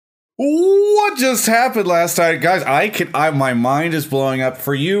What just happened last night, guys? My mind is blowing up.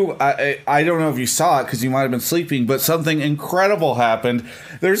 For you, I don't know if you saw it because you might have been sleeping, but something incredible happened.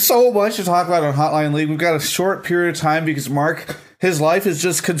 There's so much to talk about on Hotline League. We've got a short period of time because Mark, his life is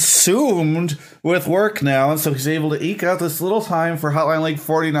just consumed with work now, and so he's able to eke out this little time for Hotline League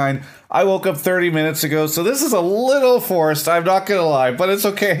 49. I woke up 30 minutes ago, so this is a little forced. I'm not gonna lie, but it's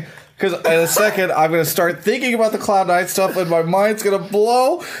okay. Because in a second, I'm going to start thinking about the Cloud9 stuff, and my mind's going to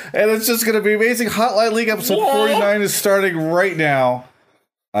blow, and it's just going to be amazing. Hotline League episode 49 is starting right now.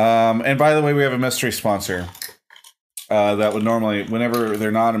 And by the way, we have a mystery sponsor. That would normally, whenever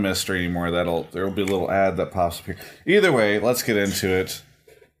they're not a mystery anymore, there'll be a little ad that pops up here. Either way, let's get into it.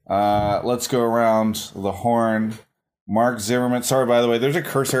 Let's go around the horn. Mark Zimmerman. Sorry, by the way, there's a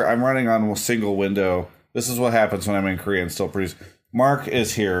cursor. I'm running on a single window. This is what happens when I'm in Korea and still produce. Mark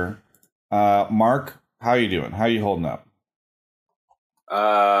is here. Mark, how you doing? How you holding up?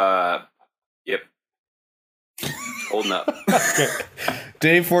 Yep. Holding up. Okay.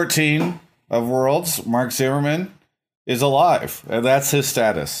 Day 14 of Worlds, Mark Zimmerman is alive. And that's his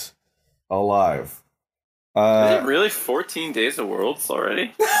status. Alive. Is it really 14 days of Worlds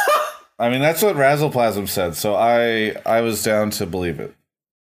already? I mean, that's what Razzleplasm said, so I was down to believe it.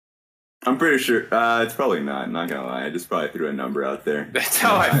 I'm pretty sure it's probably not. I'm not gonna lie. I just probably threw a number out there. That's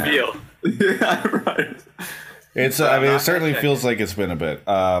how I feel. Yeah, right. It certainly feels like it's been a bit.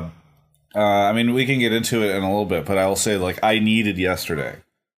 I mean, we can get into it in a little bit, but I will say, like, I needed yesterday,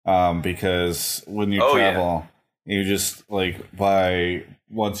 because when you travel, you just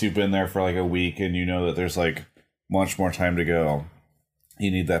once you've been there for like a week and you know that there's like much more time to go, you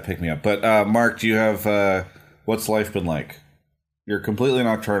need that pick me up. But Mark, do you have what's life been like? You're completely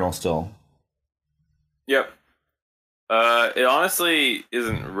nocturnal still. Yep. It honestly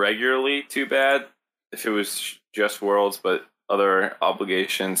isn't regularly too bad if it was just Worlds, but other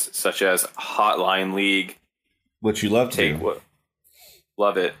obligations such as Hotline League, which you love to do.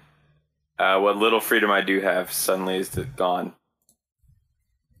 Love it. What little freedom I do have suddenly is gone.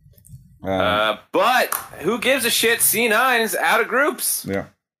 But who gives a shit? C9 is out of groups. Yeah.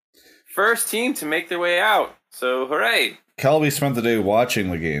 First team to make their way out. So hooray. Kelby spent the day watching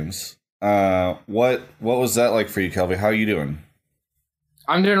the games. What was that like for you, Kelby? How are you doing?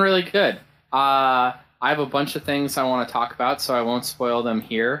 I'm doing really good. I have a bunch of things I want to talk about, so I won't spoil them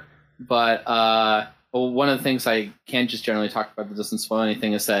here. But one of the things I can just generally talk about that doesn't spoil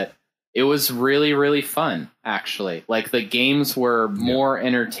anything is that it was really, really fun, actually. Like, the games were more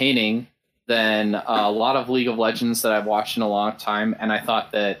entertaining than a lot of League of Legends that I've watched in a long time, and I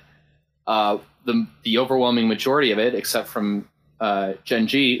thought that the overwhelming majority of it, except from Gen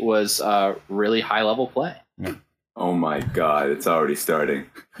G, was really high-level play. Yeah. Oh my god, it's already starting.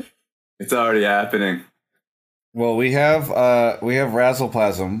 It's already happening. Well, we have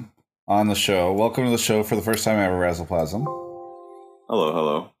Razzleplasm on the show. Welcome to the show for the first time ever, Razzleplasm.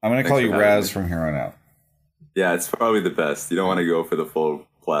 Hello. I'm going to call you Raz from here on out. Yeah, it's probably the best. You don't want to go for the full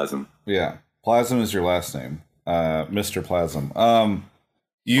Plasm. Yeah. Plasm is your last name. Mr. Plasm. Oh my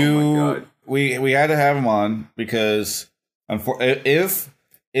god. We had to have him on because if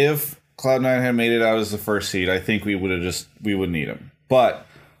Cloud9 had made it out as the first seed, I think we would need him. But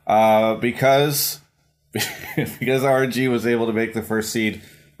because RNG was able to make the first seed,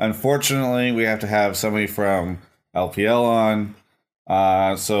 unfortunately, we have to have somebody from LPL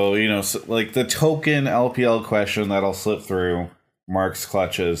on. So like the token LPL question that'll slip through Mark's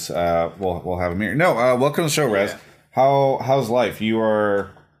clutches. We'll have him here. No, welcome to the show, Rez. How's life?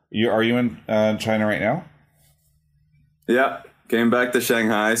 Are you in China right now? Yeah, came back to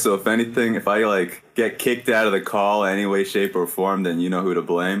Shanghai. So if I get kicked out of the call any way, shape, or form, then you know who to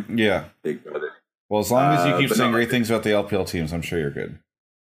blame. Yeah, Big Brother. Well, as long as you keep saying great things about the LPL teams, I'm sure you're good.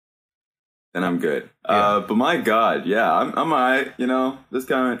 Then I'm good. Yeah. But my God, yeah, I'm alright. Just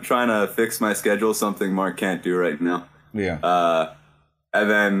kind of trying to fix my schedule, something Mark can't do right now. Yeah. And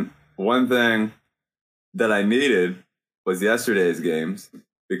then one thing that I needed was yesterday's games,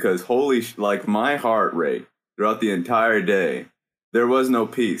 because my heart rate throughout the entire day, there was no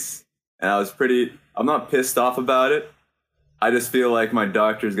peace. And I'm not pissed off about it. I just feel like my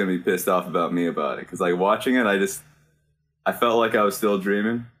doctor's going to be pissed off about me about it. Because watching it, I felt like I was still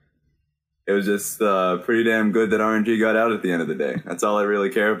dreaming. It was just pretty damn good that RNG got out at the end of the day. That's all I really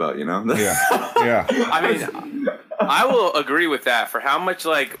care about, Yeah. I mean, I will agree with that. For how much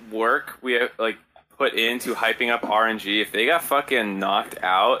work we have put into hyping up RNG, if they got fucking knocked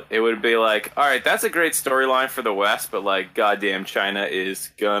out, it would be like, all right, that's a great storyline for the West, but goddamn, China is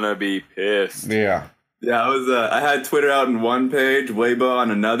gonna be pissed. Yeah. Yeah, I had Twitter out on one page, Weibo on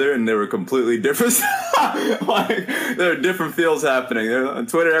another, and they were completely different. Like, there are different feels happening. On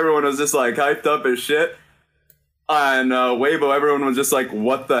Twitter, everyone was just like hyped up as shit. On Weibo, everyone was just like,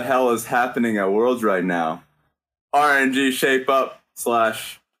 what the hell is happening at Worlds right now? RNG shape up /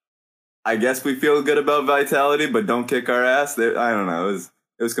 I guess we feel good about Vitality, but don't kick our ass. I don't know.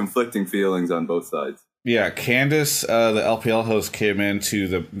 It was conflicting feelings on both sides. Yeah, Candace, the LPL host, came into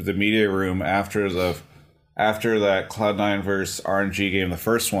the media room after that Cloud9 versus RNG game, the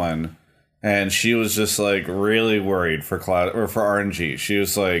first one, and she was just like really worried for RNG. She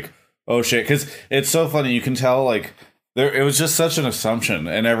was like, "Oh shit!" Because it's so funny. You can tell like it was just such an assumption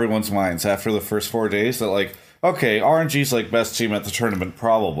in everyone's minds after the first 4 days that like, okay, RNG's like best team at the tournament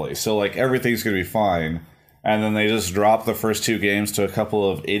probably, so like everything's gonna be fine. And then they just dropped the first 2 games to a couple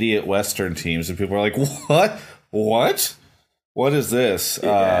of idiot Western teams, and people are like, what is this?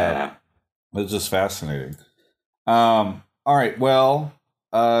 Yeah. It's just fascinating. All right, well,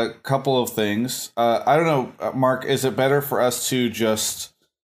 a couple of things. I don't know, Mark, is it better for us to just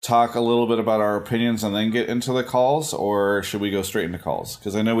talk a little bit about our opinions and then get into the calls, or should we go straight into calls?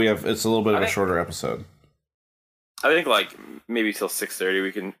 Because I know it's a little bit of a shorter episode. I think like maybe till 6:30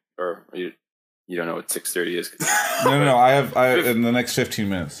 we can, or you don't know what 6:30 is. No. I have in the next 15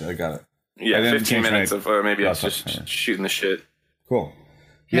 minutes. I got it. Yeah, 15 minutes of, or maybe it's just shooting the shit. Cool.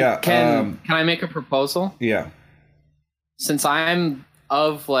 Can I make a proposal? Yeah. Since I'm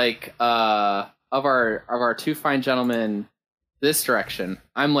of our 2 fine gentlemen this direction,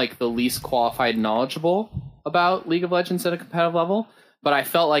 I'm like the least qualified knowledgeable about League of Legends at a competitive level, but I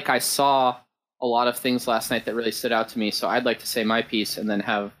felt like I saw a lot of things last night that really stood out to me, so I'd like to say my piece and then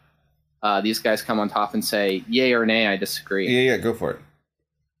have these guys come on top and say yay or nay, I disagree. Yeah, go for it.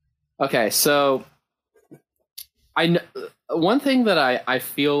 Okay, so one thing that I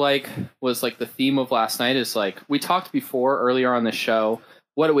feel like was like the theme of last night is like we talked before earlier on the show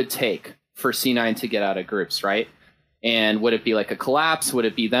what it would take for C9 to get out of groups, right? And would it be like a collapse? Would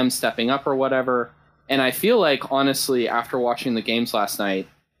it be them stepping up or whatever? And I feel like, honestly, after watching the games last night,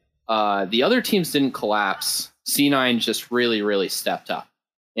 the other teams didn't collapse. C9 just really, really stepped up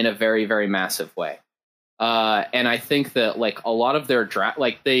in a very, very massive way. And I think that like a lot of their draft,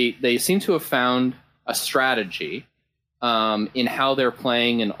 like they seem to have found a strategy in how they're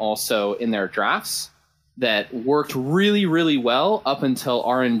playing and also in their drafts that worked really, really well up until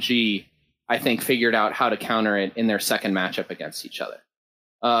RNG, I think, figured out how to counter it in their second matchup against each other.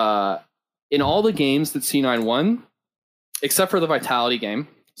 In all the games that C9 won, except for the Vitality game,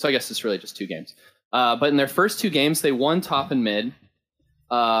 so I guess it's really just 2 games, but in their first 2 games, they won top and mid.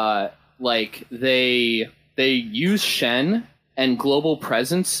 Like they use Shen and global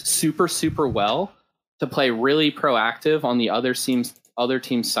presence super, super well to play really proactive on the other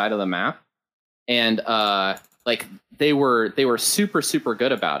team's side of the map. And like they were super, super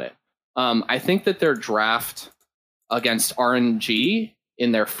good about it. I think that their draft against RNG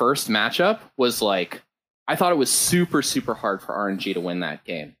in their first matchup was like, I thought it was super, super hard for RNG to win that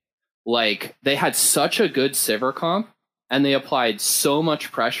game. Like they had such a good Sivir comp and they applied so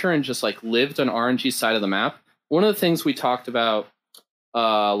much pressure and just like lived on RNG's side of the map. One of the things we talked about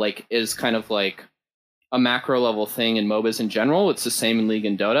like is kind of like a macro level thing in MOBAs in general. It's the same in League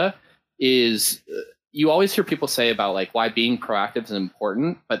and Dota is you always hear people say about like why being proactive is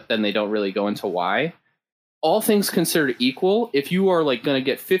important, but then they don't really go into why. All things considered equal, if you are like going to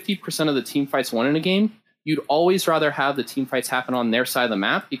get 50% of the team fights won in a game, you'd always rather have the team fights happen on their side of the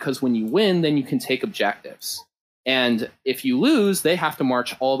map because when you win, then you can take objectives. And if you lose, they have to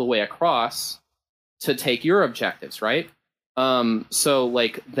march all the way across to take your objectives, right? So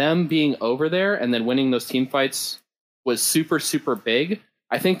like them being over there and then winning those team fights was super, super big.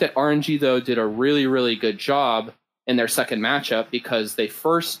 I think that RNG, though, did a really, really good job in their second matchup because they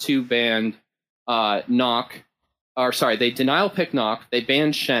first 2 banned they denial pick Knock, they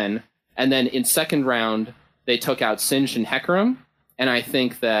banned Shen, and then in second round, they took out Singed and Hecarim. And I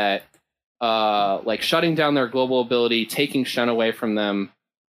think that like shutting down their global ability, taking Shen away from them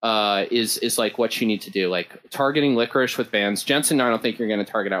is like what you need to do. Like targeting Licorice with bans. Jensen, I don't think you're going to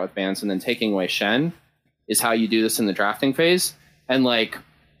target out with bans, and then taking away Shen is how you do this in the drafting phase. And like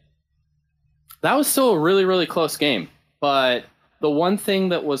that was still a really, really close game. But the one thing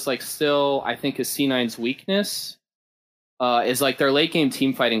that was like still, I think, is C9's weakness is like their late game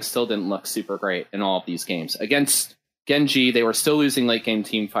team fighting still didn't look super great in all of these games. Against Genji, they were still losing late game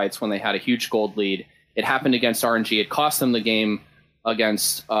team fights when they had a huge gold lead. It happened against RNG. It cost them the game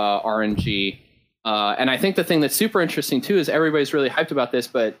against RNG. And I think the thing that's super interesting too is everybody's really hyped about this,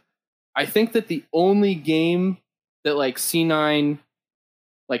 but I think that the only game that like C9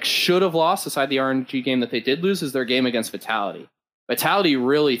 like should have lost aside the RNG game that they did lose is their game against Vitality. Vitality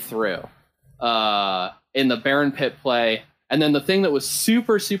really threw in the Baron Pit play. And then the thing that was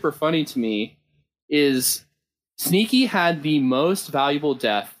super, super funny to me is Sneaky had the most valuable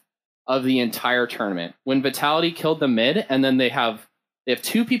death of the entire tournament. When Vitality killed the mid, and then they have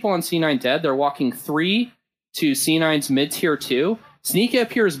 2 people on C9 dead, they're walking 3 to C9's mid tier 2. Sneaky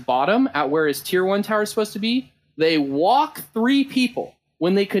appears bottom at where his tier 1 tower is supposed to be. They walk 3 people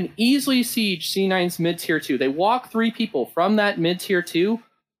when they can easily siege C9's mid tier 2. They walk 3 people from that mid tier 2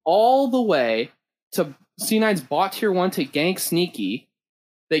 all the way to C9's bot tier 1 to gank Sneaky.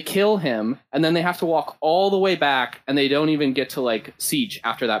 They kill him, and then they have to walk all the way back, and they don't even get to like siege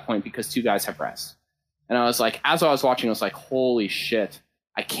after that point because 2 guys have rest. And I was like, as I was watching, I was like, holy shit,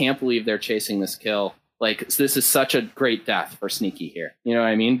 I can't believe they're chasing this kill. Like, this is such a great death for Sneaky here. You know what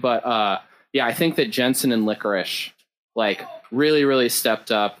I mean? But yeah, I think that Jensen and Licorice like really, really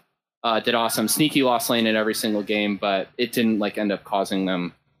stepped up, did awesome. Sneaky lost lane in every single game, but it didn't like end up causing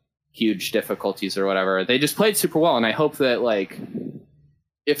them huge difficulties or whatever. They just played super well, and I hope that like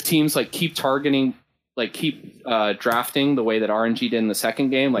if teams like keep targeting, like keep drafting the way that RNG did in the second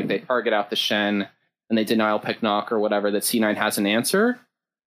game, like they target out the Shen and they denial pick knock or whatever, that C9 has an answer.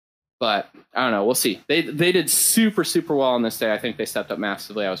 But I don't know. We'll see. They did super, super well on this day. I think they stepped up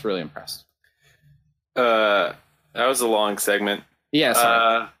massively. I was really impressed. That was a long segment. Yeah.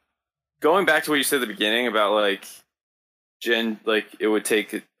 Sorry. Going back to what you said at the beginning about like it would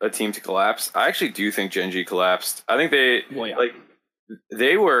take a team to collapse. I actually do think Gen G collapsed. I think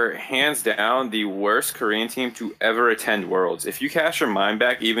they were hands down the worst Korean team to ever attend Worlds. If you cast your mind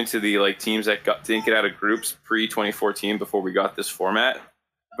back even to the like teams that didn't get out of groups pre-2014 before we got this format,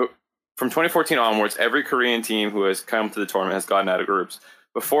 but from 2014 onwards, every Korean team who has come to the tournament has gotten out of groups.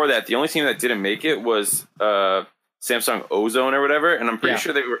 Before that, the only team that didn't make it was Samsung Ozone or whatever, and I'm pretty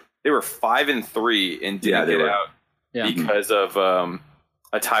sure they were 5-3 and didn't get out because of a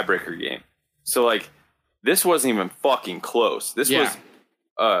tiebreaker game. So like, this wasn't even fucking close. This was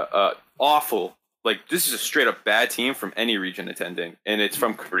awful. Like, this is a straight up bad team from any region attending, and it's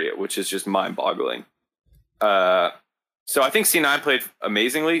from Korea, which is just mind boggling. So I think C9 played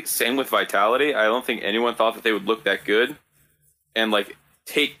amazingly. Same with Vitality. I don't think anyone thought that they would look that good and like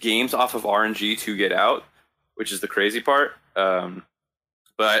take games off of RNG to get out, which is the crazy part. But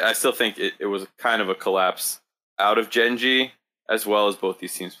I still think it was kind of a collapse out of Gen G, as well as both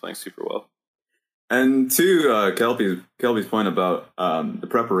these teams playing super well. And to Kelby's point about the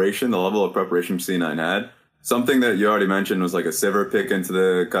preparation, the level of preparation C9 had, something that you already mentioned was like a Sivir pick into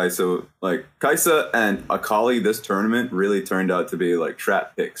the Kai'Sa. Like, Kai'Sa and Akali this tournament really turned out to be like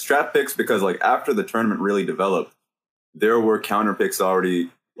trap picks. Trap picks because like after the tournament really developed, there were counter picks already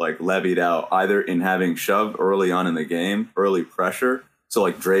like levied out, either in having shove early on in the game, early pressure. So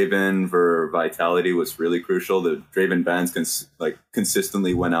like Draven for Vitality was really crucial. The Draven bans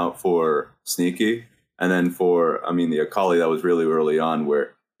consistently went out for Sneaky. And then for, the Akali, that was really early on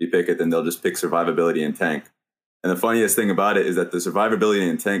where you pick it, then they'll just pick survivability and tank. And the funniest thing about it is that the survivability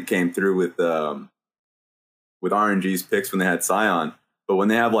and tank came through with RNG's picks when they had Sion. But when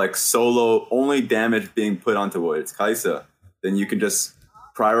they have like solo only damage being put onto it's Kai'Sa, then you can just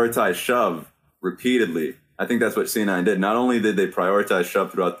prioritize shove repeatedly. I think that's what C9 did. Not only did they prioritize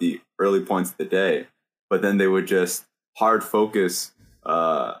shove throughout the early points of the day, but then they would just hard focus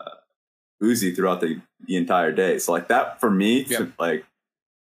Uzi throughout the entire day. So like that for me,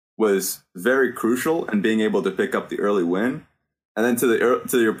 was very crucial in being able to pick up the early win. And then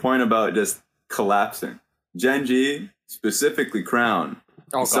to your point about just collapsing, Gen G, specifically Crown,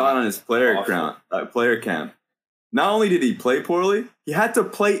 saw it on his player camp. Not only did he play poorly, he had to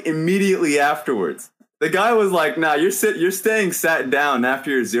play immediately afterwards. The guy was like, "Nah, you're staying sat down after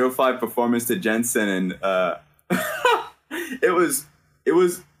your 0-5 performance to Jensen," and it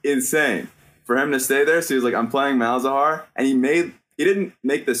was insane for him to stay there. So he was like, "I'm playing Malzahar," and he didn't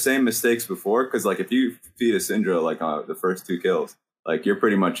make the same mistakes before, because like if you feed a Syndra like the first 2 kills, like you're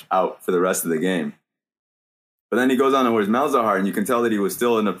pretty much out for the rest of the game. But then he goes on towards Malzahar, and you can tell that he was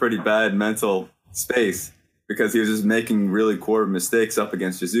still in a pretty bad mental space, because he was just making really core mistakes up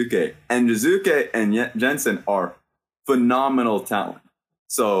against Jizuke. And Jizuke and Jensen are phenomenal talent.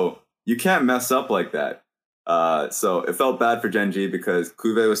 So you can't mess up like that. So it felt bad for Gen G because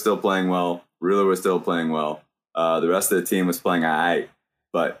Kuve was still playing well. Ruler was still playing well. The rest of the team was playing aight.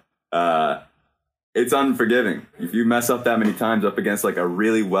 But it's unforgiving if you mess up that many times up against like a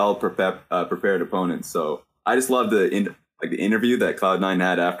really well prepared opponent. So I just love the interview that Cloud9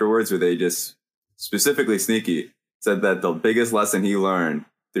 had afterwards, where they just, specifically Sneaky, said that the biggest lesson he learned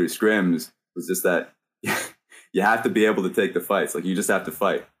through scrims was just that you have to be able to take the fights. Like, you just have to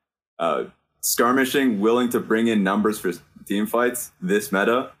fight. Skirmishing, willing to bring in numbers for team fights, this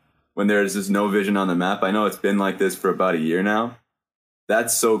meta, when there's just no vision on the map. I know it's been like this for about a year now.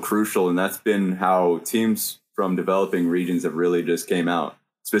 That's so crucial, and that's been how teams from developing regions have really just came out.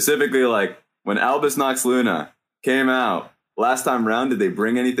 Specifically, like, when Albus Nox Luna came out, last time round, did they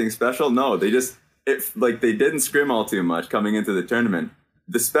bring anything special? No, they didn't scrim all too much coming into the tournament.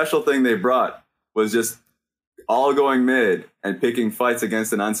 The special thing they brought was just all going mid and picking fights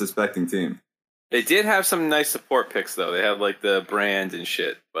against an unsuspecting team. They did have some nice support picks, though. They had, like, the brand and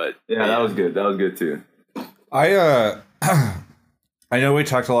shit, but... Yeah, that was good. That was good, too. I know we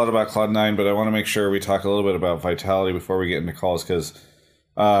talked a lot about Cloud9, but I want to make sure we talk a little bit about Vitality before we get into calls, because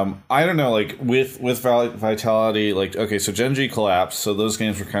I don't know, like, with Vitality, like, okay, so Gen G collapsed, so those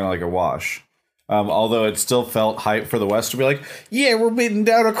games were kind of like a wash. Although it still felt hype for the West to be like, yeah, we're beating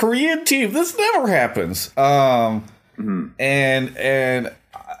down a Korean team. This never happens. And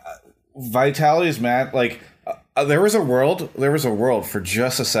Vitality's mad. Like, there was a world for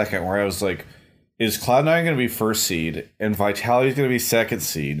just a second where I was like, is Cloud9 going to be first seed and Vitality's going to be second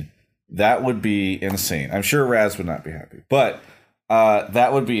seed? That would be insane. I'm sure Raz would not be happy, but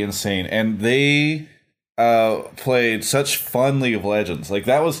that would be insane. And they played such fun League of Legends. Like,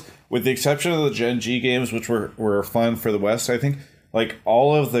 that was, with the exception of the Gen G games, which were fun for the West, I think, like,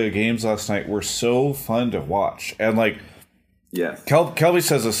 all of the games last night were so fun to watch. And, like, yeah, Kelby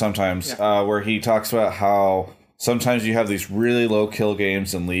says this sometimes, where he talks about how sometimes you have these really low kill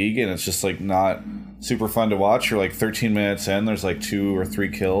games in League, and it's just, like, not super fun to watch. You're, like, 13 minutes in, there's, like, 2 or 3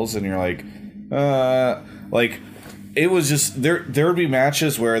 kills, and you're like, it was just, there would be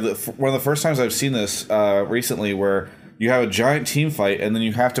matches where, one of the first times I've seen this recently, where you have a giant team fight, and then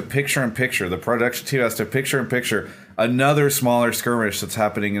you have to picture-in-picture, the production team has to picture-in-picture another smaller skirmish that's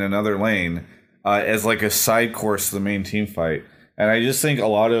happening in another lane, as, like, a side course to the main team fight. And I just think a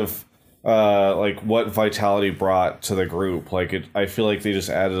lot of like, what Vitality brought to the group, like, I feel like they just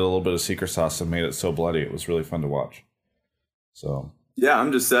added a little bit of secret sauce and made it so bloody. It was really fun to watch. So yeah,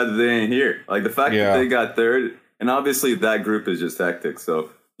 I'm just sad that they ain't here. Like, the fact that they got third, and obviously that group is just hectic. So,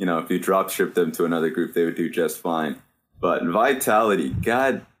 you know, if you drop ship them to another group, they would do just fine. But Vitality,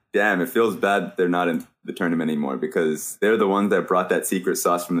 god damn, it feels bad that they're not in the tournament anymore, because they're the ones that brought that secret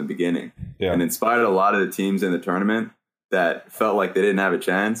sauce from the beginning and inspired a lot of the teams in the tournament that felt like they didn't have a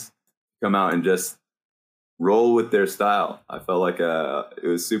chance come out and just roll with their style. I felt like it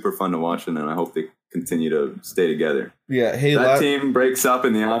was super fun to watch, and I hope they continue to stay together. Yeah, hey, that team breaks up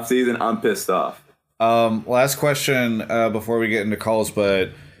in the off season, I'm pissed off. Last question before we get into calls, but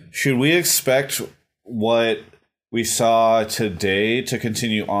should we expect what we saw today to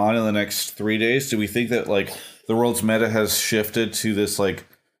continue on in the next 3 days? Do we think that, like, the world's meta has shifted to this, like,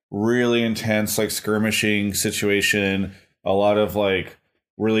 really intense, like, skirmishing situation, a lot of, like,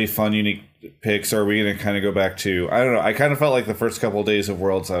 really fun, unique picks? Or are we going to kind of go back to, I don't know, I kind of felt like the first couple of days of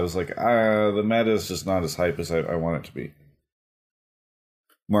Worlds, I was like, the meta is just not as hype as I want it to be.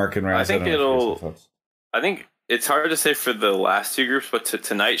 Mark and Raz, I think it's hard to say for the last two groups, but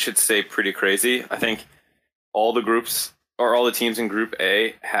tonight should stay pretty crazy. I think all the groups, or all the teams in Group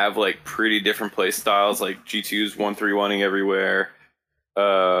A, have, like, pretty different play styles. Like, G2's 1-3-1ing everywhere.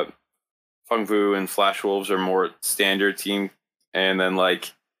 Fengvu and Flash Wolves are more standard team. And then,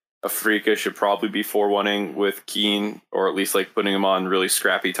 like, Afrika should probably be 4-1ing with Keen, or at least, like, putting them on really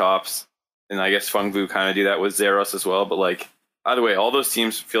scrappy tops. And I guess Fengvu kind of do that with Zeros as well. But, like, either way, all those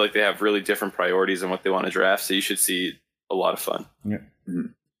teams feel like they have really different priorities in what they want to draft. So you should see a lot of fun. Yeah. Mm-hmm.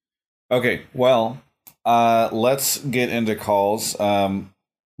 Okay, well, let's get into calls.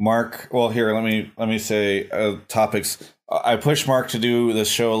 Mark, well, here, let me say topics. I pushed Mark to do this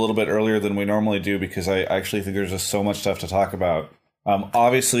show a little bit earlier than we normally do, because I actually think there's just so much stuff to talk about.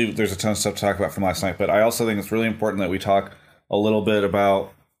 Obviously, there's a ton of stuff to talk about from last night, but I also think it's really important that we talk a little bit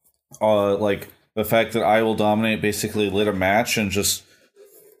about, like, the fact that I Will Dominate basically lit a match, and just,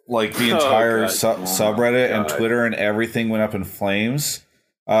 like, the entire subreddit and Twitter and everything went up in flames.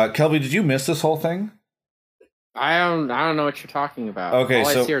 Kelby, did you miss this whole thing? I don't know what you're talking about. Okay, all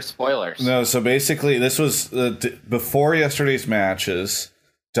I see are spoilers. No, so basically, this was before yesterday's matches.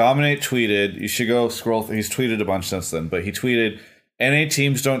 Dominate tweeted. You should go scroll. He's tweeted a bunch since then, but he tweeted, "NA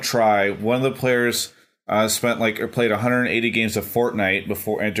teams don't try." One of the players played 180 games of Fortnite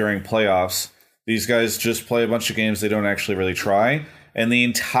before and during playoffs. These guys just play a bunch of games. They don't actually really try. And the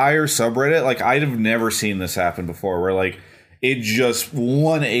entire subreddit, like, I'd have never seen this happen before, where, like, it just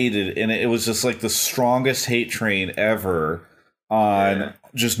 180'd, and it was just, like, the strongest hate train ever on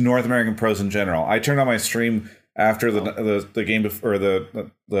just North American pros in general. I turned on my stream after the game before,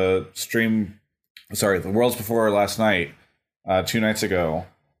 the stream the Worlds before last night, 2 nights ago,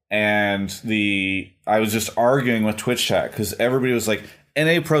 and I was just arguing with Twitch chat because everybody was like,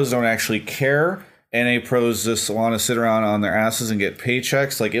 NA pros don't actually care. NA pros just want to sit around on their asses and get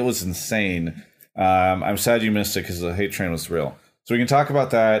paychecks. Like, it was insane. I'm sad you missed it because the hate train was real. So we can talk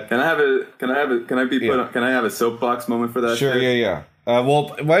about that. Can I have a soapbox moment for that? Sure. shit? Yeah.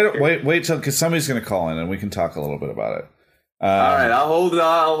 Well, wait till, because somebody's going to call in and we can talk a little bit about it. All right, I'll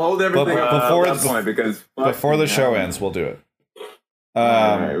hold everything up before at that point because before the show ends, we'll do it. All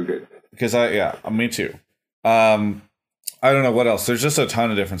right, we're good. Because me too. I don't know what else. There's just a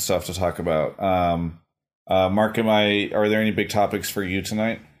ton of different stuff to talk about. Mark, are there any big topics for you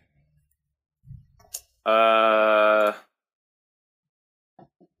tonight?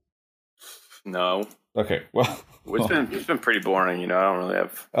 No. Okay. Well, it's been pretty boring. I don't really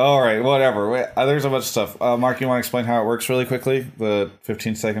have. All right. Whatever. There's a bunch of stuff. Mark, you want to explain how it works really quickly? The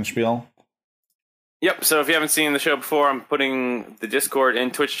 15-second spiel. Yep, so if you haven't seen the show before, I'm putting the Discord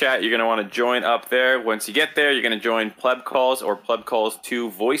in Twitch chat. You're going to want to join up there. Once you get there, you're going to join Pleb Calls or Pleb Calls 2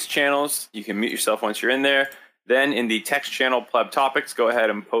 voice channels. You can mute yourself once you're in there. Then in the text channel, Pleb Topics, go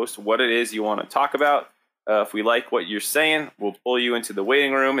ahead and post what it is you want to talk about. If we like what you're saying, we'll pull you into the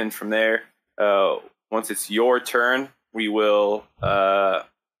waiting room. And from there, once it's your turn, we will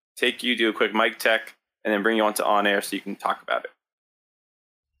take you, do a quick mic check, and then bring you onto on air so you can talk about it.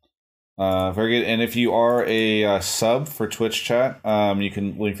 Very good. And if you are a sub for Twitch chat, you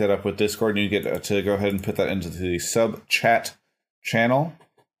can link that up with Discord, and you get to go ahead and put that into the sub chat channel.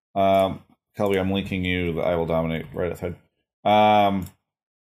 Kelby, I'm linking you. I will dominate right ahead.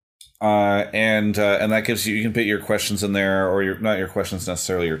 And that gives you can put your questions in there, or not your questions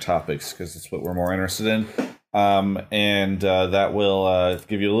necessarily, your topics, because it's what we're more interested in. And that will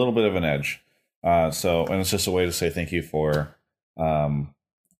give you a little bit of an edge. And it's just a way to say thank you for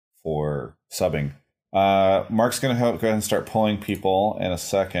subbing. Mark's going to go ahead and start pulling people in a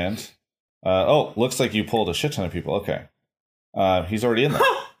second. Looks like you pulled a shit ton of people. Okay. He's already in there.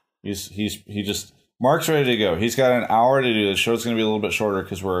 Mark's ready to go. He's got an hour to do. The show's going to be a little bit shorter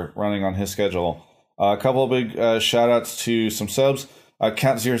because we're running on his schedule. A couple of big shout outs to some subs.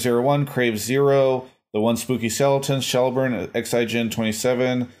 Count001, Crave Zero, The One Spooky Skeleton, Shelburne, XIGen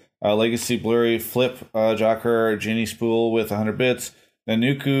 27, Legacy Blurry, Flip, Jocker, Genie Spool with 100 bits,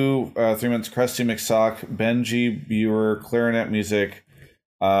 Nanuku, 3 months, Krusty McSock, Benji Buer, Clarinet Music,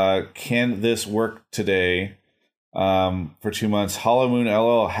 Can This Work Today, for 2 months, Hollow Moon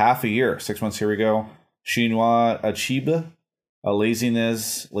LL, half a year, 6 months, here we go, Chinois Achiba,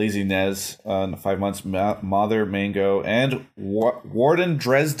 Laziness, 5 months, Mother Mango, and Warden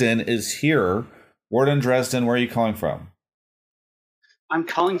Dresden is here. Warden Dresden, where are you calling from? I'm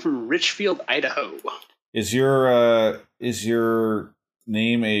calling from Richfield, Idaho. Is your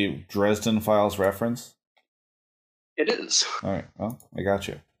name a Dresden Files reference? It is. All right. Well, I got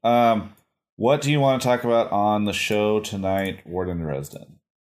you. What do you want to talk about on the show tonight, Warden Dresden?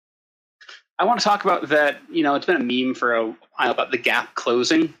 I want to talk about that. It's been a meme for a while about the gap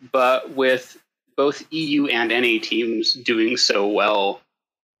closing, but with both EU and NA teams doing so well,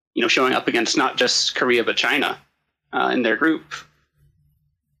 showing up against not just Korea but China in their group,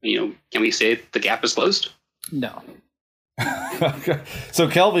 can we say the gap is closed? No. So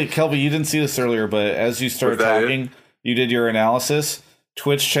Kelby, you didn't see this earlier, but as you started talking, you did your analysis.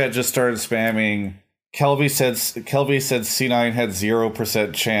 Twitch chat just started spamming. Kelby said C9 had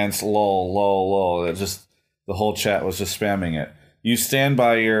 0% chance. Lol. That just the whole chat was just spamming it. You stand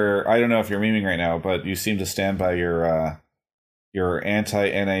by your. I don't know if you're memeing right now, but you seem to stand by your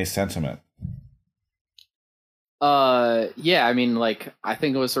anti-NA sentiment. Yeah, I mean, I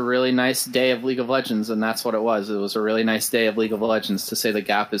think it was a really nice day of League of Legends, and that's what it was. It was a really nice day of League of Legends. To say the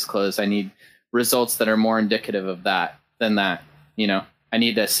gap is closed, I need results that are more indicative of that than that. I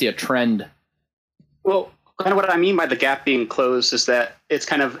need to see a trend. Well, kind of what I mean by the gap being closed is that it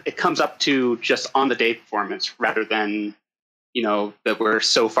comes up to just on the day performance rather than, that we're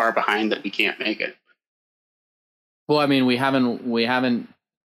so far behind that we can't make it. Well, I mean, we haven't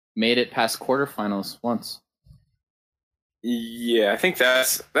made it past quarterfinals once. Yeah, I think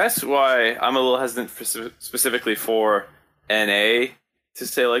that's why I'm a little hesitant specifically for NA to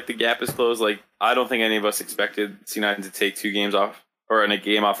say the gap is closed. I don't think any of us expected C9 to take 2 games off, or in a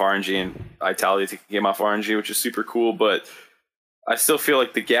game off RNG, and Italia take a game off RNG, which is super cool. But I still feel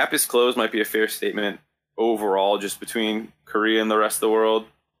like the gap is closed might be a fair statement overall, just between Korea and the rest of the world,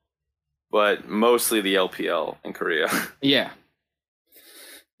 but mostly the LPL in Korea. Yeah.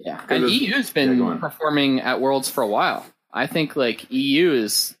 And EU's been performing at Worlds for a while. I think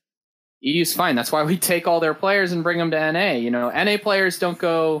EU's fine. That's why we take all their players and bring them to NA. NA players don't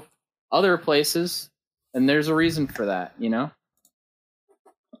go other places, and there's a reason for that, you know?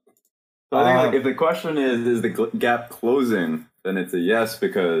 So I think like, if the question is the gap closing, then it's a yes,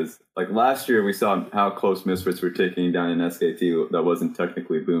 because like last year we saw how close Misfits were taking down an SKT that wasn't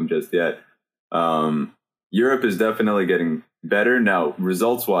technically Boom just yet. Europe is definitely getting better. Now,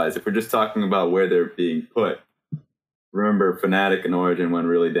 results-wise, if we're just talking about where they're being put, remember Fnatic and Origin went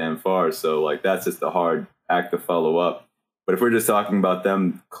really damn far, so like that's just a hard act to follow up. But if we're just talking about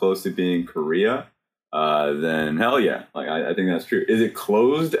them close to being Korea, then hell yeah, like I think that's true. Is it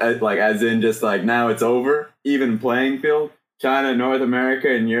closed as in just like now it's over, even playing field? China, North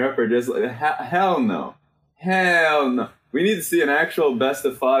America, and Europe are just like hell no. We need to see an actual best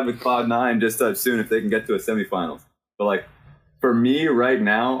of 5 with Cloud9 just soon if they can get to a semifinals. But like for me right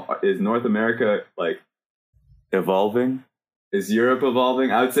now, is North America like evolving? Is Europe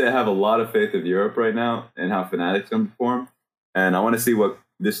evolving? I would say I have a lot of faith of Europe right now and how Fnatic's going to perform. And I want to see what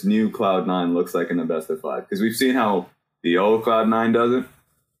this new Cloud9 looks like in the best of 5. Because we've seen how the old Cloud9 does it.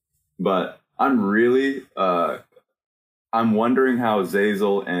 But I'm really, I'm wondering how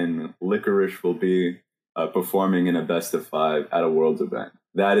Zeyzal and Licorice will be performing in a best of 5 at a Worlds event.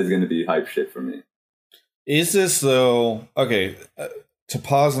 That is going to be hype shit for me. Is this though, okay, to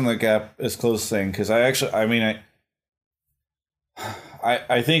pause on the gap is close thing, because I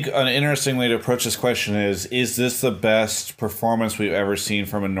think an interesting way to approach this question is this the best performance we've ever seen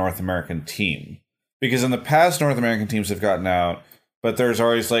from a North American team? Because in the past, North American teams have gotten out, but there's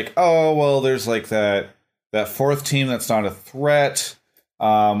always like, oh, well, there's like that fourth team that's not a threat,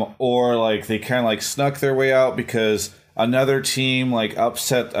 or like they kind of like snuck their way out because another team like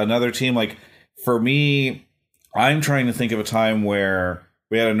upset another team. Like for me, I'm trying to think of a time where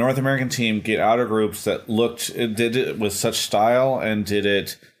we had a North American team get out of groups that did it with such style and did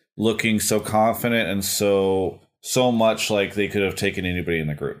it looking so confident and so much like they could have taken anybody in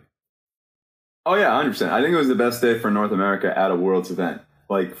the group. Oh yeah, 100%. I think it was the best day for North America at a Worlds event.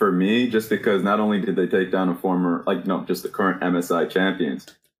 Like for me, just because not only did they take down just the current MSI champions,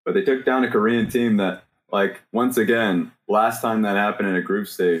 but they took down a Korean team that, like, once again, last time that happened in a group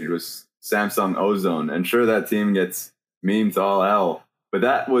stage was Samsung Ozone. And sure, that team gets memed to all hell. But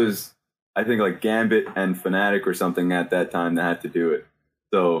that was, I think, like Gambit and Fnatic or something at that time that had to do it.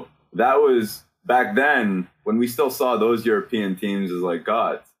 So that was back then when we still saw those European teams as like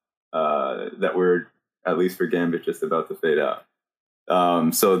gods that were, at least for Gambit, just about to fade out.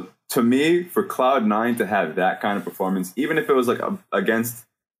 So to me, for Cloud9 to have that kind of performance, even if it was like against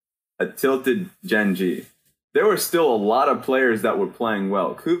a tilted Gen G, there were still a lot of players that were playing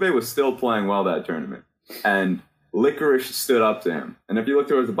well. Kube was still playing well that tournament. And Licorice stood up to him. And if you look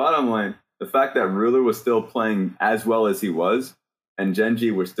towards the bottom lane, the fact that Ruler was still playing as well as he was, and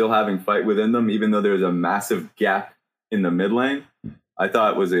Gen.G were still having fight within them, even though there was a massive gap in the mid lane, I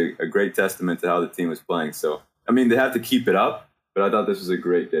thought it was a great testament to how the team was playing. So, I mean, they have to keep it up, but I thought this was a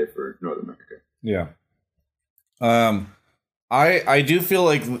great day for North America. Yeah. I do feel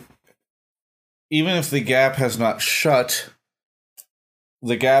like even if the gap has not shut,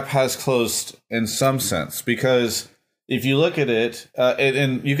 the gap has closed in some sense, because if you look at it,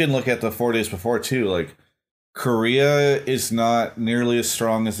 and you can look at the 4 days before too, like Korea is not nearly as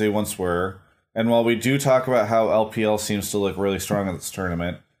strong as they once were. And while we do talk about how LPL seems to look really strong at this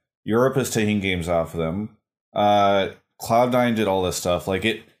tournament, Europe is taking games off of them. Cloud9 did all this stuff. Like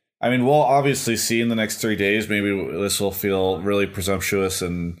it, I mean, we'll obviously see in the next 3 days. Maybe this will feel really presumptuous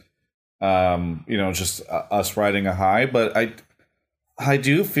and, just us riding a high. But I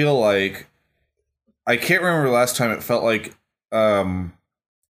do feel like, I can't remember the last time it felt like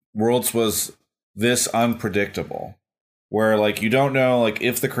Worlds was this unpredictable, where like you don't know like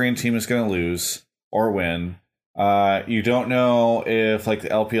if the Korean team is going to lose or win. You don't know if like the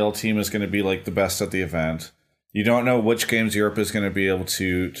LPL team is going to be like the best at the event. You don't know which games Europe is going to be able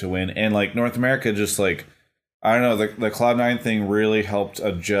to win. And like North America, just like, I don't know, the Cloud9 thing really helped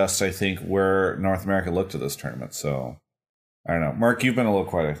adjust, I think, where North America looked at this tournament. So I don't know. Mark, you've been a little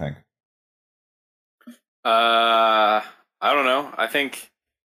quiet, I think. I don't know. I think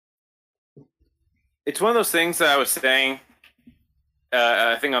it's one of those things that I was saying.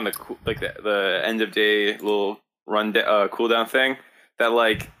 I think on the end of day little run cooldown thing, that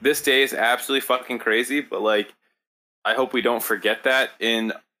like this day is absolutely fucking crazy, but like I hope we don't forget that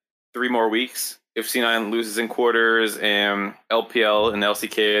in 3 more weeks. If C9 loses in quarters and LPL and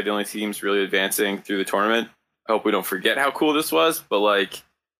LCK are the only teams really advancing through the tournament, I hope we don't forget how cool this was. But like,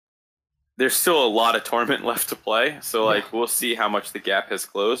 there's still a lot of tournament left to play, so like we'll see how much the gap has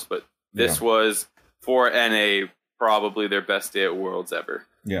closed. But this was for NA probably their best day at Worlds ever.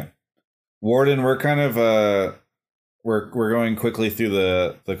 Yeah, Warden, we're kind of we're going quickly through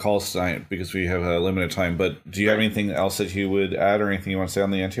the calls tonight because we have a limited time. But do you have anything else that you would add, or anything you want to say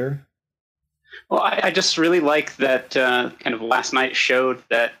on the end here? Well, I just really like that kind of last night showed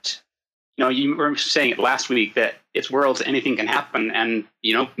that, you were saying it last week that it's Worlds, anything can happen, and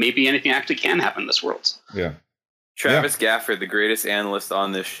maybe anything actually can happen this Worlds. Yeah. Travis Gafford, the greatest analyst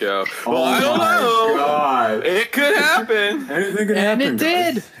on this show. Oh Well, I don't know. God. It could happen. Anything can And happen. it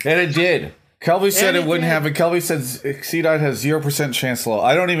did. And it did. Kelby said And it it wouldn't did. happen. Kelby said C-Dot has 0% chance low.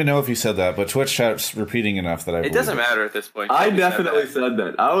 I don't even know if he said that, but Twitch chat's repeating enough that I It believe doesn't matter at this point. I Kelby definitely said said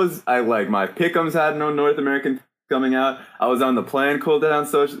that. I like my pick'ems had no North American coming out. I was on the plan cooldown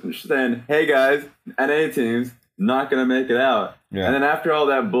social saying, "Hey guys, NA teams not gonna make it out." Yeah. And then after all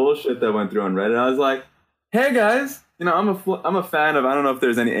that bullshit that went through on Reddit, I was like, "Hey guys, I'm a fan of. I don't know if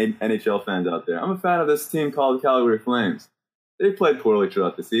there's any NHL fans out there. I'm a fan of this team called Calgary Flames. They played poorly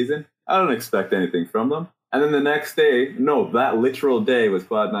throughout the season. I don't expect anything from them." And then the next day, that literal day was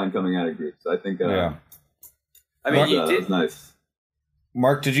Cloud9 coming out of group. So I think, Yeah. I mean, you that did. was nice.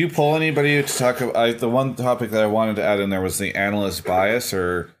 Mark, did you pull anybody to talk about? The one topic that I wanted to add in there was the analyst bias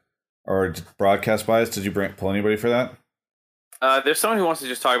or broadcast bias. Did you pull anybody for that? There's someone who wants to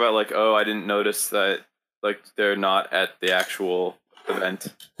just talk about I didn't notice that they're not at the actual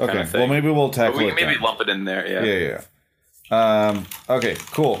event. Okay, kind of thing. well maybe we'll But tackle we it can maybe then. lump it in there. Yeah. Yeah. Okay,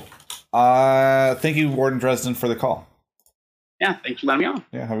 cool. Thank you, Warden Dresden, for the call. Yeah, thanks for letting me on.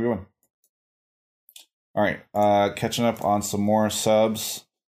 Yeah, have a good one. All right, catching up on some more subs.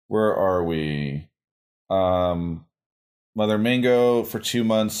 Where are we? Mother Mango for 2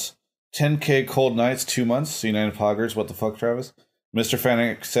 months. 10K Cold Nights, 2 months. United Poggers, what the fuck, Travis? Mr.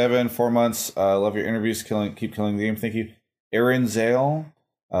 Fennec, 7, 4 months. Love your interviews. Keep killing the game. Thank you. Aaron Zale,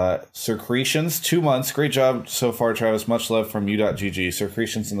 Secretions, 2 months. Great job so far, Travis. Much love from u.gg.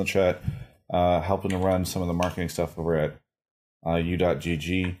 Secretions in the chat, helping to run some of the marketing stuff over at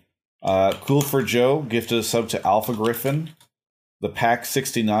u.gg. Cool for Joe, gifted a sub to Alpha Griffin. The Pack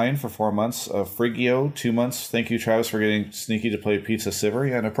 69 for 4 months. Frigio, 2 months. Thank you, Travis, for getting Sneaky to play Pizza Siver.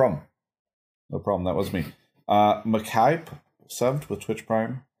 Yeah, no problem. No problem. That was me. McHype subbed with Twitch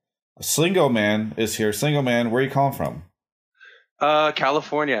Prime. Slingo Man is here. Slingo Man, where are you calling from?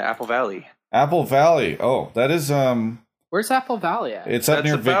 California, Apple Valley. Apple Valley. Oh, that is Where's Apple Valley at? it's up That's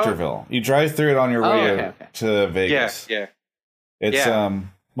near about- Victorville. You drive through it on your way okay. to Vegas. Yeah. It's yeah.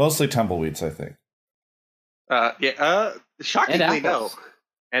 Mostly tumbleweeds, I think. Shockingly, And no. apples.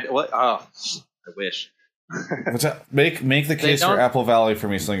 And what? Oh, I wish. What's that? Make the case for don't- Apple Valley for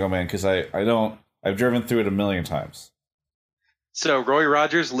me, Slingo Man, because I've driven through it a million times. So Roy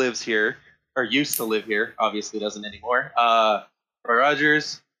Rogers lives here, or used to live here. Obviously, doesn't anymore. Roy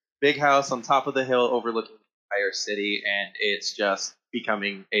Rogers, big house on top of the hill overlooking the entire city, and it's just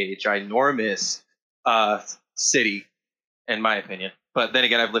becoming a ginormous city, in my opinion. But then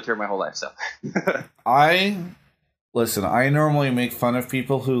again, I've lived here my whole life, so. I normally make fun of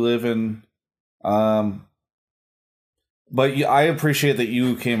people who live in but I appreciate that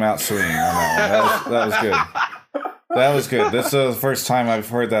you came out swinging on that one. That was good. That was good. This is the first time I've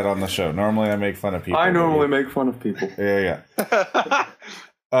heard that on the show. Normally I make fun of people. I but normally you- make fun of people. Yeah.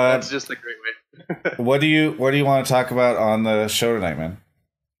 That's just a great way. What do you want to talk about on the show tonight, man?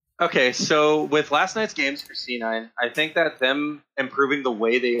 Okay, so with last night's games for C9, I think that them improving the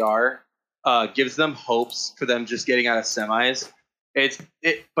way they are gives them hopes for them just getting out of semis.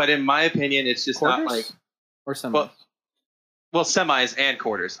 But in my opinion, it's just not like or some. well, semis and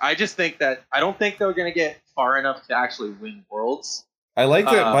quarters. I just think that I don't think they're going to get far enough to actually win Worlds. I like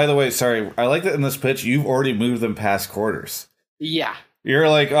that. By the way, sorry, I like that in this pitch you've already moved them past quarters. Yeah. You're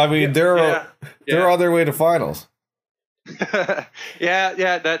like, I mean, they're on their way to finals. that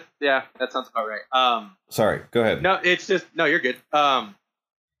sounds about right. Sorry, go ahead. No, it's just no. You're good. I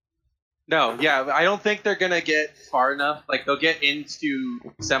don't think they're gonna get far enough. Like they'll get into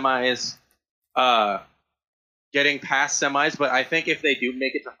semis, getting past semis. But I think if they do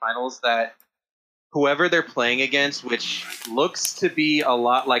make it to finals, that whoever they're playing against, which looks to be a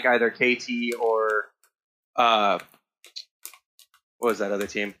lot like either KT or what was that other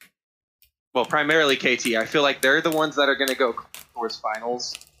team? Well, primarily KT. I feel like they're the ones that are going to go towards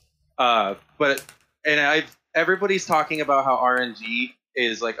finals. Everybody's talking about how RNG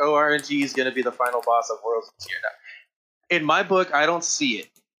is like, oh, RNG is going to be the final boss of Worlds this year. Now, in my book, I don't see it.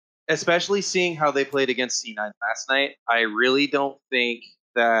 Especially seeing how they played against C9 last night, I really don't think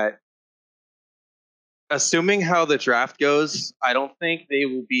that. Assuming how the draft goes, I don't think they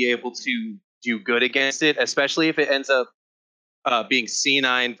will be able to do good against it, especially if it ends up being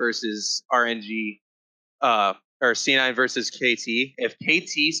C9 versus RNG, or C9 versus KT. If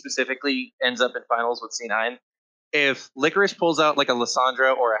KT specifically ends up in finals with C9, if Licorice pulls out like a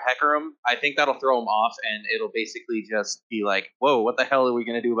Lysandra or a Hecarim, I think that'll throw him off, and it'll basically just be like, whoa, what the hell are we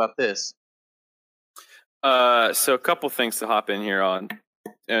going to do about this? So a couple things to hop in here on,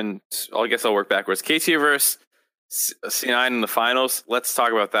 and I guess I'll work backwards. KT versus C9 in the finals. Let's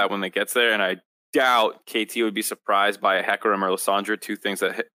talk about that when it gets there, and I doubt KT would be surprised by a Hecarim or Lysandra, two things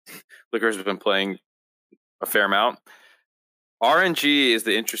that Licorice has been playing a fair amount. RNG is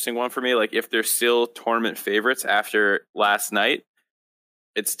the interesting one for me. Like, if they're still tournament favorites after last night,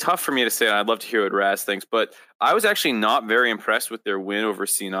 it's tough for me to say, and I'd love to hear what Raz thinks, but I was actually not very impressed with their win over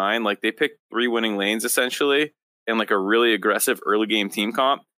C9. Like, they picked 3 winning lanes, essentially, and like a really aggressive early game team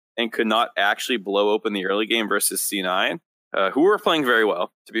comp, and could not actually blow open the early game versus C9, who were playing very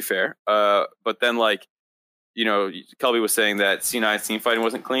well, to be fair. But then, like, you know, Kelby was saying that C9's team fighting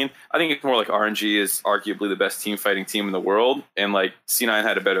wasn't clean. I think it's more like RNG is arguably the best team fighting team in the world, and like C9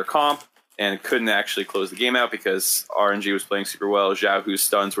 had a better comp and couldn't actually close the game out because RNG was playing super well. Xiaohu's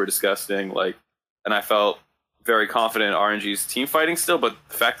stuns were disgusting, like, and I felt very confident in RNG's team fighting still, but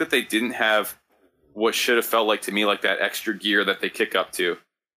the fact that they didn't have what should have felt like to me like that extra gear that they kick up to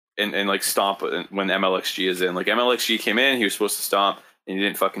and like stomp when MLXG is in. Like, MLXG came in, he was supposed to stomp, and he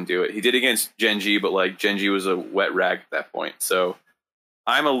didn't fucking do it. He did against Gen.G, but like Gen.G was a wet rag at that point. So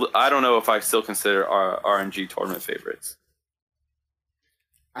I don't know if I still consider our RNG tournament favorites.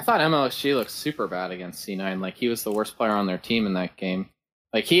 I thought MLXG looked super bad against C9. Like, he was the worst player on their team in that game.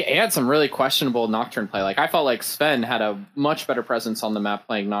 Like, he had some really questionable Nocturne play. Like, I felt like Sven had a much better presence on the map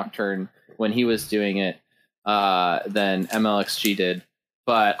playing Nocturne when he was doing it than MLXG did.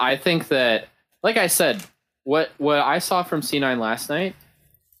 But I think that, like I said, what I saw from C9 last night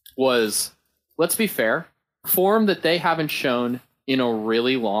was, let's be fair, form that they haven't shown in a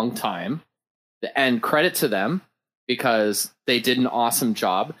really long time, and credit to them because they did an awesome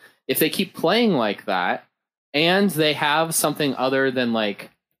job. If they keep playing like that, and they have something other than, like,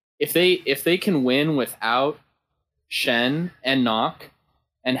 if they can win without Shen and Nock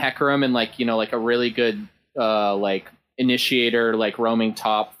and Hecarim and, like, you know, like a really good like initiator, like roaming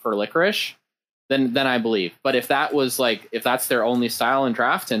top for Licorice, then I believe. But if that was like, if that's their only style in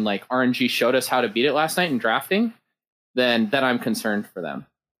draft, and like RNG showed us how to beat it last night in drafting, then I'm concerned for them.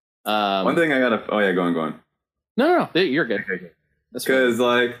 One thing I gotta, go on. No, you're good. Because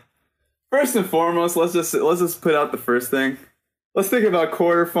like, first and foremost, let's just put out the first thing. Let's think about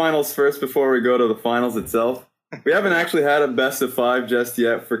quarterfinals first before we go to the finals itself. We haven't actually had a best of 5 just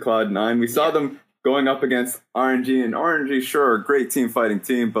yet for Cloud9. We saw them going up against RNG, and RNG, sure, great team fighting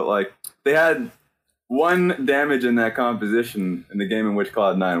team, but like, they had 1 damage in that composition in the game in which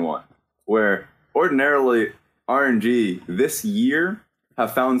Cloud9 won, where ordinarily RNG this year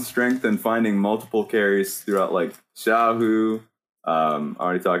have found strength in finding multiple carries throughout, like Xiaohu. I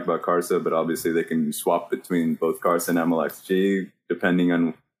already talked about Karsa, but obviously they can swap between both Karsa and MLXG depending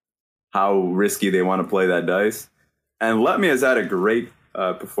on how risky they want to play that dice. And Letme has had a great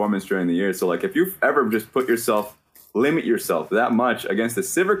performance during the year. So like, if you've ever just limit yourself that much against a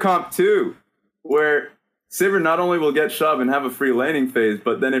Sivir comp too, where Sivir not only will get shoved and have a free laning phase,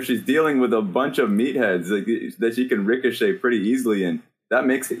 but then if she's dealing with a bunch of meatheads, like, that she can ricochet pretty easily, and that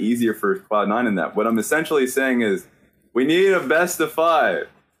makes it easier for Cloud9 in that. What I'm essentially saying is, we need a best of 5.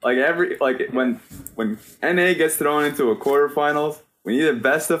 Like when NA gets thrown into a quarterfinals, we need a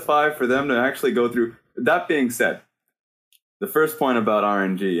best of 5 for them to actually go through. That being said, the first point about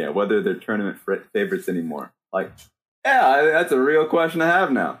RNG, whether they're tournament favorites anymore, like, that's a real question I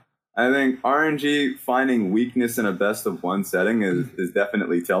have now. I think RNG finding weakness in a best of 1 setting is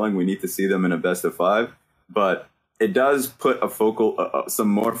definitely telling. We need to see them in a best of 5, but it does put some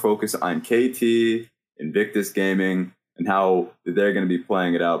more focus on KT, Invictus Gaming, and how they're going to be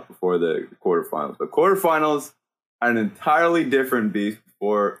playing it out before the quarterfinals. But quarterfinals are an entirely different beast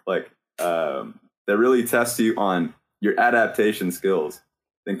for, like, that really test you on your adaptation skills.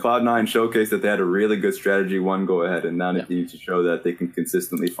 Then Cloud9 showcased that they had a really good strategy, 1 go ahead, and now they need to show that they can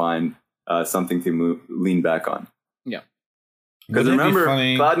consistently find something to lean back on. Yeah. Because remember,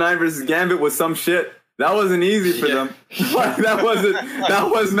 Cloud9 versus Gambit was some shit. That wasn't easy for them. Like, that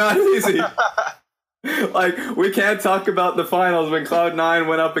was not easy. Like, we can't talk about the finals when Cloud9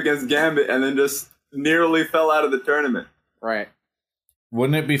 went up against Gambit and then just nearly fell out of the tournament. Right.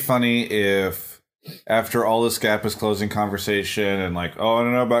 Wouldn't it be funny if, after all this gap is closing conversation and like, oh, I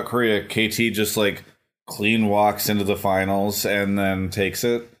don't know about Korea, KT just like clean walks into the finals and then takes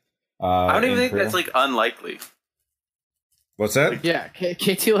it? I don't even think that's like unlikely. What's that? Yeah,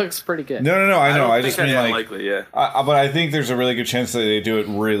 KT looks pretty good. No, I know. I just mean like, unlikely, yeah. But I think there's a really good chance that they do it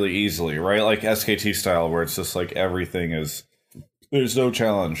really easily, right? Like SKT style, where it's just like everything is, there's no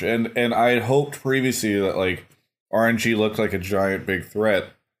challenge. And I had hoped previously that like RNG looked like a giant big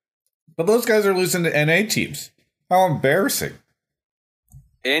threat. But those guys are losing to NA teams. How embarrassing.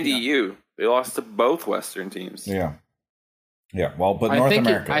 And EU. They lost to both Western teams. Yeah. Yeah, well, but North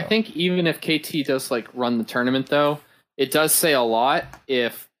America. I think even if KT does like run the tournament, though, it does say a lot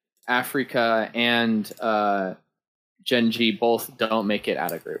if Africa and Gen G both don't make it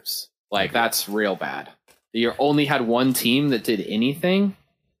out of groups. Like, that's real bad. You only had one team that did anything.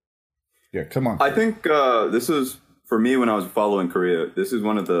 Yeah, come on. I think this was, for me, when I was following Korea, this is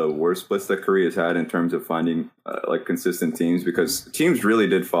one of the worst splits that Korea's had in terms of finding like consistent teams, because teams really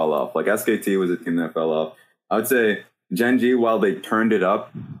did fall off. Like SKT was a team that fell off. I would say Gen G, while they turned it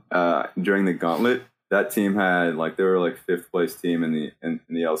up during the gauntlet, that team had they were like 5th place team in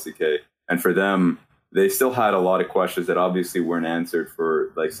the LCK, and for them, they still had a lot of questions that obviously weren't answered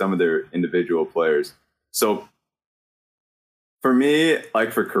for like some of their individual players. So for me,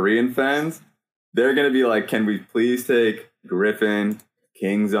 like for Korean fans, they're going to be like, can we please take Griffin,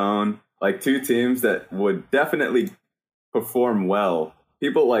 Kingzone, like 2 teams that would definitely perform well.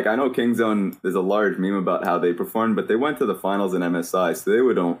 People like, I know Kingzone, there's a large meme about how they performed, but they went to the finals in MSI, so they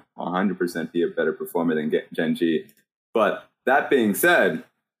would 100% be a better performer than Gen G. But that being said,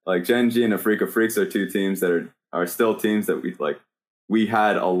 like Gen G and Africa Freaks are 2 teams that are still teams that we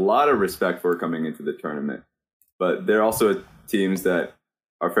had a lot of respect for coming into the tournament. But they're also teams that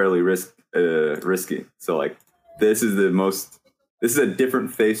are fairly risky. So like this is a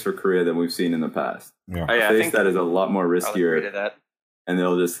different face for Korea than we've seen in the past. Yeah. A face that is a lot more riskier, and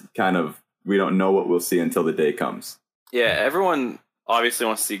they'll just we don't know what we'll see until the day comes. Yeah, everyone obviously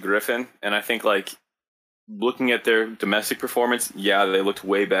wants to see Griffin, and I think like looking at their domestic performance, yeah, they looked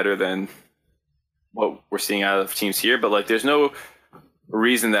way better than what we're seeing out of teams here, but like there's no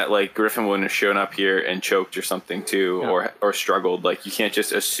reason that like Griffin wouldn't have shown up here and choked or something too, or struggled. Like you can't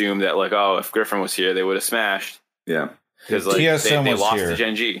just assume that like, oh, if Griffin was here, they would have smashed. Yeah, because like they lost to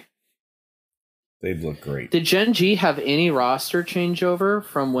Gen G. They'd look great. Did Gen G have any roster changeover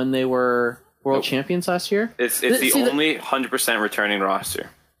from when they were world champions last year? It's the only 100% returning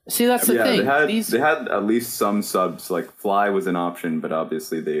roster. See, that's the thing. They had at least some subs. Like Fly was an option, but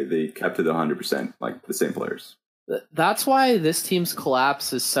obviously they kept it 100%, like the same players. That's why this team's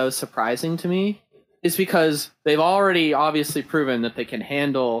collapse is so surprising to me, is because they've already obviously proven that they can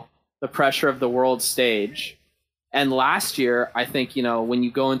handle the pressure of the world stage. And last year, I think, when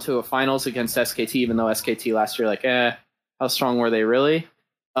you go into a finals against SKT, even though SKT last year, like, how strong were they really?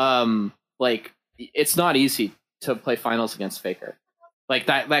 Like, it's not easy to play finals against Faker. Like,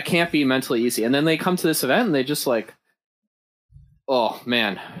 that can't be mentally easy. And then they come to this event and they just like, oh,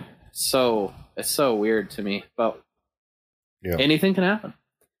 man. It's so weird to me, but anything can happen.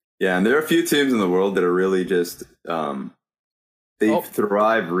 Yeah, and there are a few teams in the world that are really just they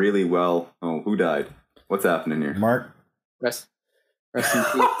thrive really well. Oh, who died? What's happening here? Mark? Rest in peace.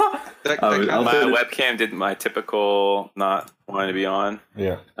 My webcam did my typical not wanting to be on.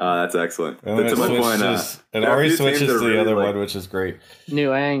 Yeah. That's excellent. And then Ari switches to the other one, which is great.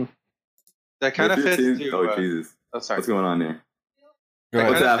 Nuang. That kind of fits into... Oh, Jesus. Oh, sorry. What's going on here?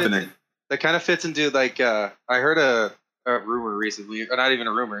 What's happening? That kind of fits into, like, I heard a rumor recently, or not even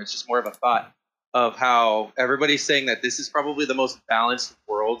a rumor, it's just more of a thought, of how everybody's saying that this is probably the most balanced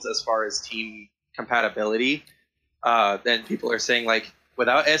worlds as far as team compatibility. Then people are saying, like,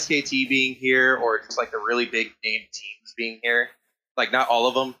 without SKT being here, or just, like, the really big name teams being here, like, not all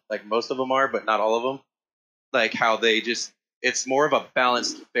of them, like, most of them are, but not all of them, like, how they just, it's more of a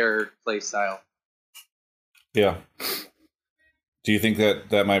balanced, fair play style. Yeah. Do you think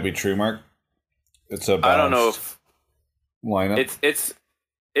that might be true, Mark? It's a I don't know if lineup.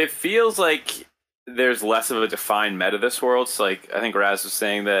 It feels like there's less of a defined meta this world. So like I think Raz was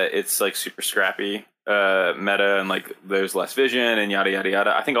saying that it's like super scrappy meta, and like there's less vision and yada yada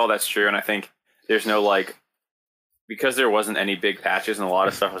yada. I think all that's true, and I think there's no like, because there wasn't any big patches and a lot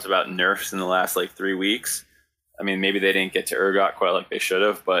of stuff was about nerfs in the last like 3 weeks. I mean, maybe they didn't get to Urgot quite like they should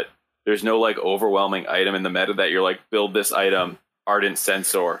have, but there's no like overwhelming item in the meta that you're like, build this item, Ardent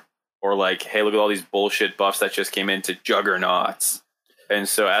Sensor, or like, hey, look at all these bullshit buffs that just came into Juggernauts. And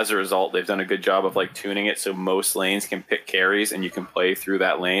so as a result, they've done a good job of like tuning it so most lanes can pick carries and you can play through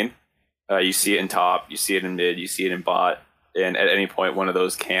that lane. You see it in top, you see it in mid, you see it in bot, and at any point one of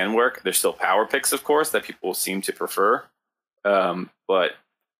those can work. There's still power picks, of course, that people seem to prefer. But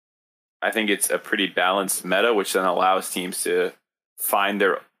I think it's a pretty balanced meta, which then allows teams to find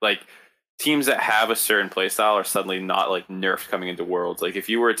their, like, teams that have a certain playstyle are suddenly not like nerfed coming into Worlds. Like if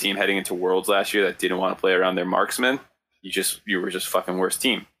you were a team heading into Worlds last year that didn't want to play around their marksman, you were just fucking worst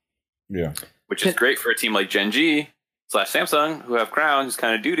team. Yeah. Which is great for a team like Gen G / Samsung, who have Crown, who's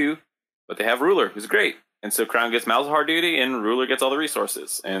kind of doo-doo, but they have Ruler, who's great. And so Crown gets Malzahar duty and Ruler gets all the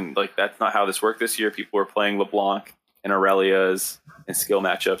resources. And like that's not how this worked this year. People were playing LeBlanc and Aurelia's and skill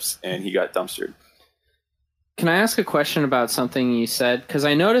matchups, and he got dumpstered. Can I ask a question about something you said? Because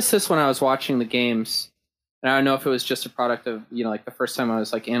I noticed this when I was watching the games, and I don't know if it was just a product of, like the first time I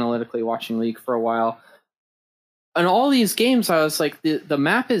was like analytically watching League for a while. In all these games, I was like, the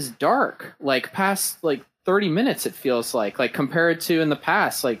map is dark, like past like 30 minutes, it feels like compared to in the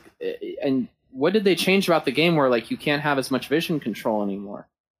past, like, and what did they change about the game where like you can't have as much vision control anymore?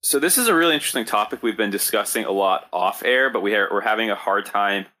 So this is a really interesting topic we've been discussing a lot off air, but we're having a hard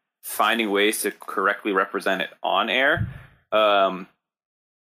time finding ways to correctly represent it on air. The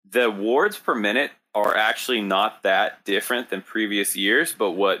wards per minute are actually not that different than previous years,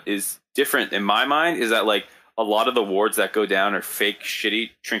 but what is different in my mind is that like a lot of the wards that go down are fake shitty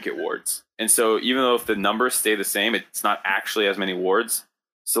trinket wards. And so even though if the numbers stay the same, it's not actually as many wards.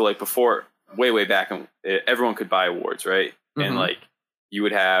 So like before, way back, everyone could buy wards, right? Mm-hmm. And like you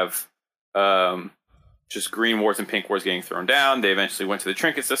would have just green wards and pink wards getting thrown down. They eventually went to the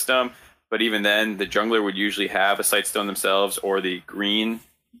trinket system, but even then, the jungler would usually have a sightstone themselves or the green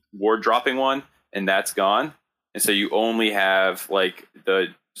ward dropping one, and that's gone. And so you only have like the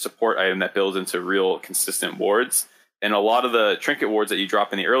support item that builds into real consistent wards. And a lot of the trinket wards that you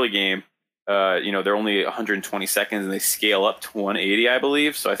drop in the early game, they're only 120 seconds and they scale up to 180, I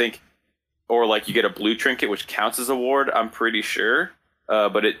believe. So I think, or like you get a blue trinket, which counts as a ward, I'm pretty sure.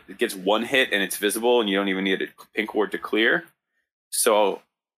 But it gets one hit and it's visible and you don't even need a pink ward to clear. So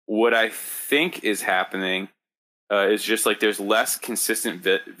what I think is happening is just like there's less consistent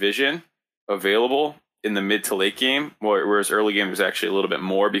vision available in the mid to late game, whereas early game is actually a little bit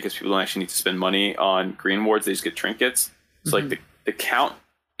more because people don't actually need to spend money on green wards. They just get trinkets. So like the count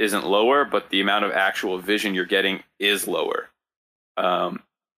isn't lower, but the amount of actual vision you're getting is lower.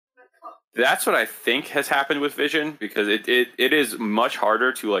 That's what I think has happened with vision, because it is much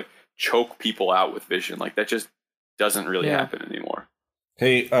harder to like choke people out with vision. Like that just doesn't really happen anymore.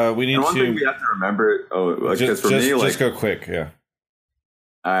 Hey, we need one thing we have to remember. Because for me, like, just go quick, yeah.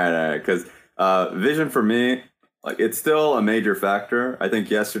 All right, because vision for me, like it's still a major factor. I think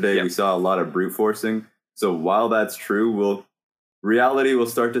yesterday we saw a lot of brute forcing. So while that's true, reality will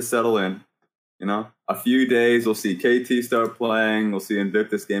start to settle in. You know, a few days we'll see KT start playing, we'll see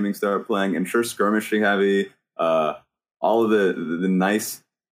Invictus Gaming start playing, and sure, skirmishing heavy, all of the nice,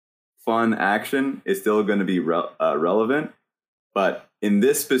 fun action is still going to be relevant. But in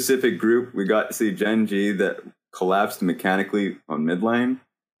this specific group, we got to see Gen G that collapsed mechanically on mid lane,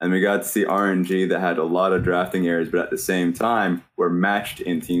 and we got to see RNG that had a lot of drafting errors, but at the same time were matched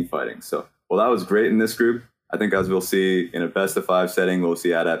in team fighting. So, well, that was great in this group. I think as we'll see in a best of 5 setting, we'll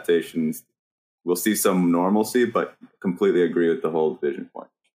see adaptations. We'll see some normalcy, but completely agree with the whole vision point.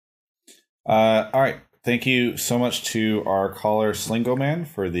 All right. Thank you so much to our caller Slingo Man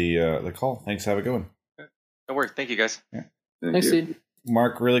for the call. Thanks. Have a good one. No worries. Thank you, guys. Yeah. Thanks, dude.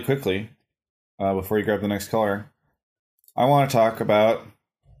 Mark, really quickly, before you grab the next caller, I want to talk about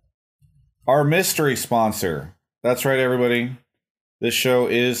our mystery sponsor. That's right, everybody. This show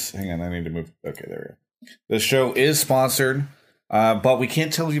is... Hang on, I need to move... Okay, there we go. This show is sponsored, but we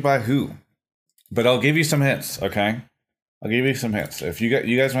can't tell you by who. But I'll give you some hints, okay? I'll give you some hints. If you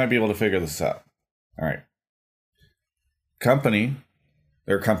guys might be able to figure this out. All right. Company.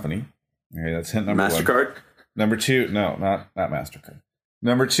 Their company. Okay, that's hint number MasterCard? 1. Number 2, no, not MasterCard.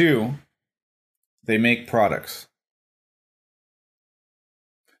 Number 2, they make products.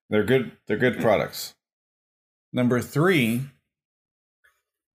 They're good products. Number 3,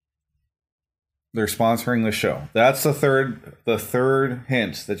 they're sponsoring the show. That's the third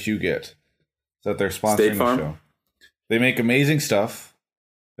hint that you get. That they're sponsoring the show. They make amazing stuff.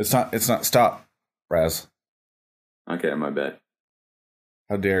 It's not stop, Raz. Okay, my bad.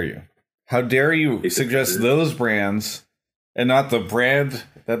 How dare you? How dare you suggest those brands and not the brand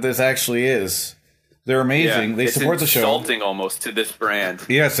that this actually is? They're amazing. They support the show. It's insulting almost to this brand.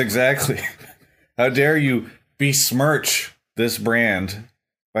 Yes, exactly. How dare you besmirch this brand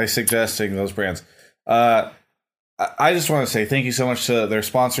by suggesting those brands? I just want to say thank you so much to their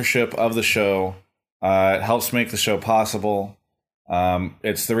sponsorship of the show. It helps make the show possible.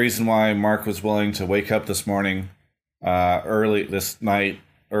 It's the reason why Mark was willing to wake up this morning, this night,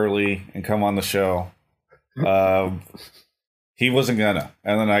 and come on the show. He wasn't gonna.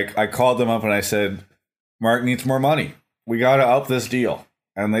 And then I called them up and I said, Mark needs more money. We got to up this deal.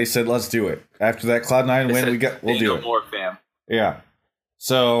 And they said, let's do it. After that Cloud9 win, we'll do it. More, fam. Yeah.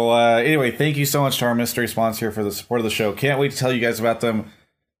 So anyway, thank you so much to our mystery sponsor for the support of the show. Can't wait to tell you guys about them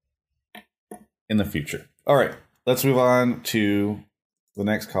in the future. All right, let's move on to the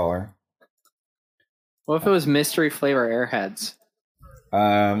next caller. What if it was mystery flavor Airheads?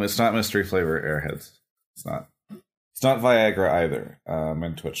 It's not mystery flavor Airheads. It's not. It's not Viagra either.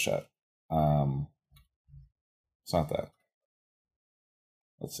 In Twitch chat. It's not that.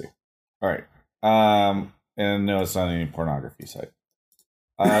 Let's see. All right. And no, it's not any pornography site.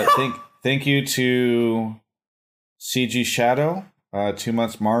 Thank you to CG Shadow. 2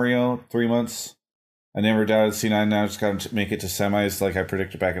 months Mario, 3 months. I never doubted C9. Now just got to make it to semis like I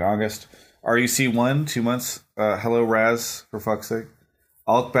predicted back in August. RUC1, 2 months. Hello Raz, for fuck's sake.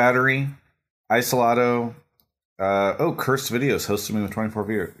 Alt Battery, Isolado. Cursed Videos hosted me with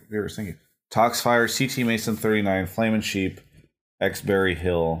 24 viewers. Thank you. Toxfire, CT Mason 39, Flamin' Sheep, X Berry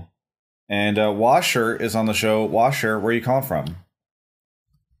Hill, and Washer is on the show. Washer, where are you calling from?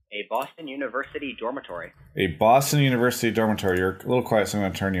 A Boston University dormitory. A Boston University dormitory. You're a little quiet, so I'm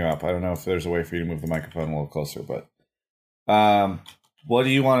going to turn you up. I don't know if there's a way for you to move the microphone a little closer, but what do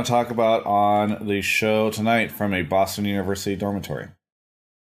you want to talk about on the show tonight from a Boston University dormitory?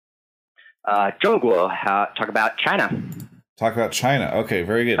 Zhongguo, talk about China. Talk about China. Okay,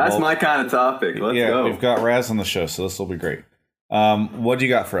 very good. That's my kind of topic. Let's go. We've got Raz on the show, so this will be great. What do you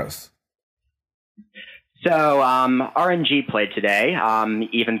got for us? So RNG played today,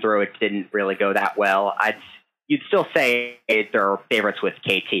 even though it didn't really go that well. You'd still say they're favorites with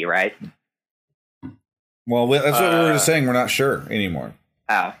KT, right? Well, that's what we were just saying. We're not sure anymore.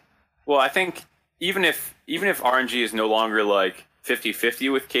 Oh. Well, I think even if RNG is no longer like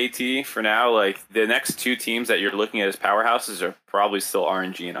 50-50 with KT for now, like the next two teams that you're looking at as powerhouses are probably still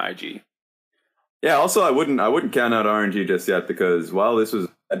RNG and IG. Yeah, also I wouldn't count out RNG just yet, because while this was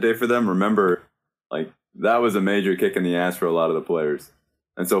a day for them, remember, like, that was a major kick in the ass for a lot of the players.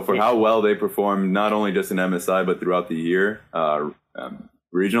 And so for how well they performed, not only just in MSI, but throughout the year,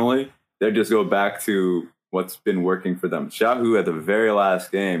 regionally, they just go back to what's been working for them. Xiaohu at the very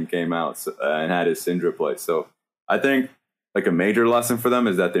last game came out and had his Syndra play. So I think like a major lesson for them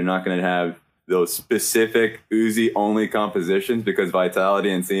is that they're not going to have those specific Uzi-only compositions, because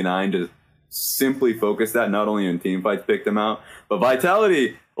Vitality and C9 just simply focused that. Not only in team fights picked them out, but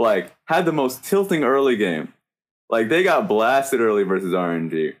Vitality like had the most tilting early game. Like they got blasted early versus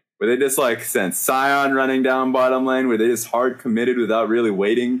RNG, where they just like sent Sion running down bottom lane, where they just hard committed without really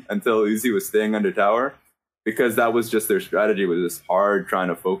waiting until Uzi was staying under tower, because that was just their strategy, was just hard trying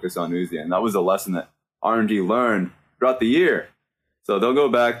to focus on Uzi. And that was a lesson that RNG learned throughout the year. So they'll go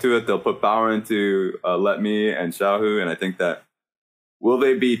back to it. They'll put power into Let Me and Xiaohu, and I think that will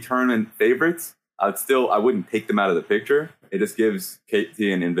they be tournament favorites? I wouldn't take them out of the picture. It just gives KT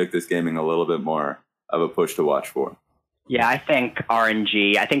and Invictus Gaming a little bit more of a push to watch for. Yeah, I think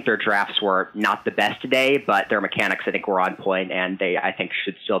RNG, I think their drafts were not the best today, but their mechanics I think were on point, and they I think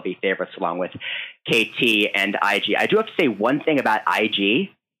should still be favorites along with KT and IG. I do have to say one thing about IG.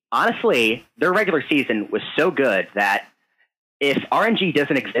 Honestly, their regular season was so good that if RNG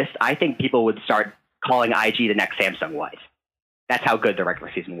doesn't exist, I think people would start calling IG the next Samsung White. That's how good the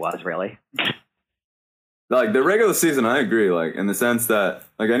regular season was, really. Like the regular season, I agree. Like in the sense that,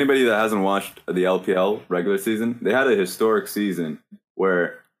 like anybody that hasn't watched the LPL regular season, they had a historic season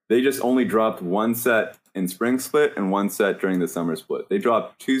where they just only dropped one set in spring split and one set during the summer split. They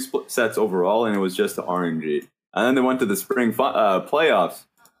dropped two sets overall, and it was just the RNG. And then they went to the spring playoffs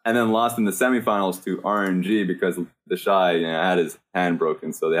and then lost in the semifinals to RNG because the Shy had his hand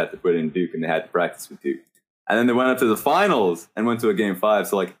broken, so they had to put in Duke and they had to practice with Duke. And then they went up to the finals and went to a game 5.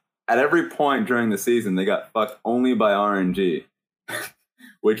 So like at every point during the season, they got fucked only by RNG,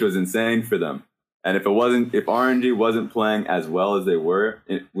 which was insane for them. And if RNG wasn't playing as well as they were,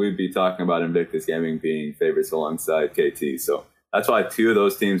 we'd be talking about Invictus Gaming being favorites alongside KT. So that's why two of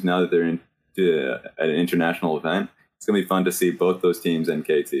those teams, now that they're into an international event, it's going to be fun to see both those teams and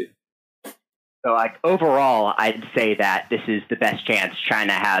KT. So, like, overall, I'd say that this is the best chance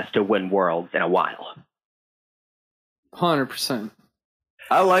China has to win Worlds in a while. 100%.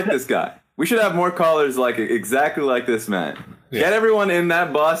 I like this guy. We should have more callers like exactly like this man. Yeah. Get everyone in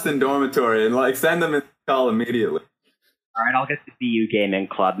that Boston dormitory and like send them in call immediately. All right, I'll get the BU Gaming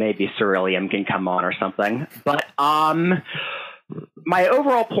Club. Maybe Ceruleum can come on or something. But my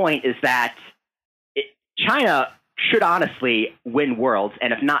overall point is that China should honestly win Worlds,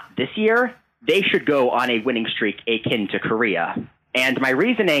 and if not this year, they should go on a winning streak akin to Korea. And my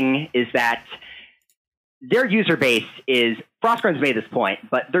reasoning is that their user base is, Frostgrind's made this point,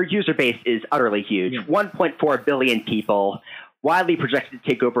 but their user base is utterly huge. Yeah. 1.4 billion people, widely projected to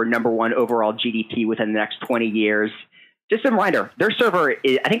take over #1 overall GDP within the next 20 years. Just a reminder, their server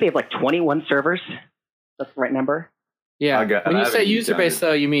is, I think they have like 21 servers. That's the right number? Yeah. When you say user base,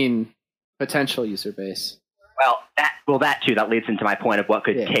 though, you mean potential user base. Well, that too. That leads into my point of what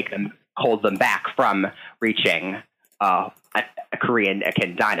could take them hold them back from reaching a Korean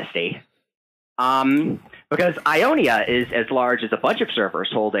akin dynasty. Because Ionia is as large as a bunch of servers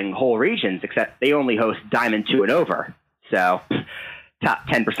holding whole regions, except they only host Diamond 2 and over, so top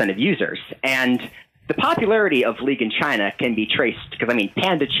 10% of users. And the popularity of League in China can be traced, because, I mean,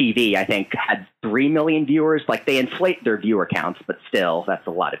 Panda TV, I think, had 3 million viewers. Like, they inflate their viewer counts, but still, that's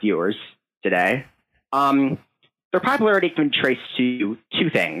a lot of viewers today. Their popularity can be traced to two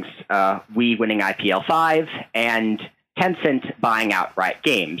things. We winning IPL 5 and Tencent buying out Riot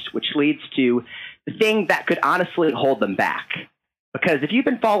Games, which leads to the thing that could honestly hold them back. Because if you've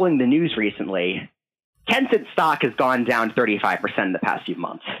been following the news recently, Tencent stock has gone down 35% in the past few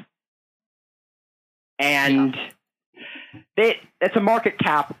months. And it's a market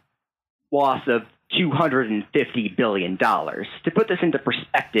cap loss of $250 billion. To put this into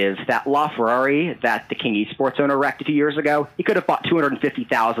perspective, that LaFerrari that the King Esports owner wrecked a few years ago, he could have bought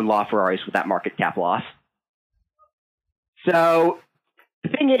 250,000 LaFerraris with that market cap loss. So the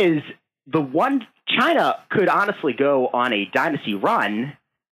thing is, China could honestly go on a dynasty run.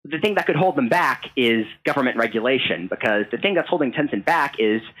 The thing that could hold them back is government regulation, because the thing that's holding Tencent back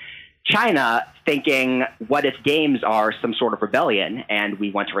is China thinking, what if games are some sort of rebellion, and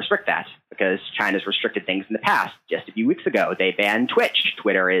we want to restrict that, because China's restricted things in the past. Just a few weeks ago, they banned Twitch.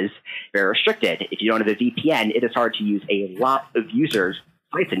 Twitter is very restricted. If you don't have a VPN, it is hard to use a lot of users'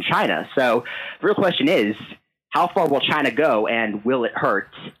 sites in China. So the real question is, how far will China go, and will it hurt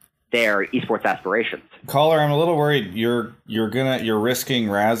their esports aspirations? Caller, I'm a little worried. You're risking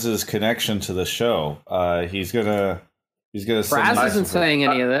Raz's connection to the show. He's gonna Raz isn't saying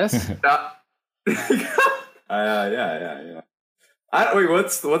any of this. Yeah. Wait,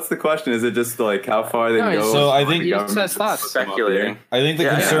 what's the question? Is it just like how far they go? So I think he just says thoughts. Speculating. I think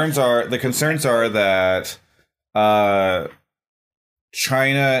the concerns are that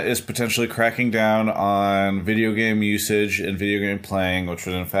China is potentially cracking down on video game usage and video game playing, which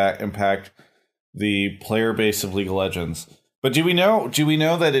would in fact impact the player base of League of Legends. But do we know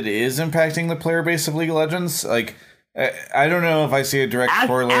that it is impacting the player base of League of Legends? Like, I don't know if I see a direct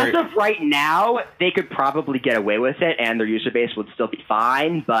corollary. As of right now, they could probably get away with it, and their user base would still be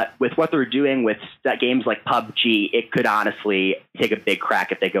fine. But with what they're doing with games like PUBG, it could honestly take a big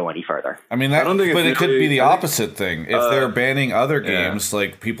crack if they go any further. I mean, but it could be the opposite thing. If they're banning other games,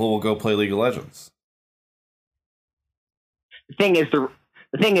 like, people will go play League of Legends. The thing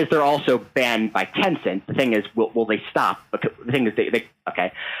is, they're also banned by Tencent. The thing is, will they stop? The thing is,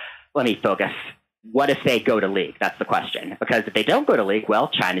 okay. Let me focus. What if they go to League? That's the question. Because if they don't go to League, well,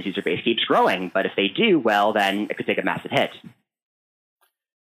 China's user base keeps growing. But if they do, well, then it could take a massive hit.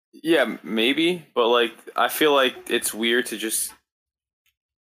 Yeah, maybe. But, like, I feel like it's weird to just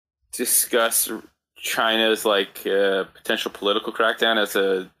discuss China's, like, potential political crackdown as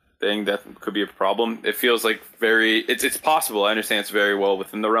a thing that could be a problem. It feels like it's possible. I understand it's very well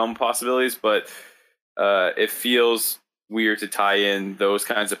within the realm of possibilities, but it feels weird to tie in those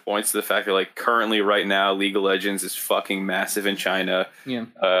kinds of points to the fact that, like, currently right now League of Legends is fucking massive in China.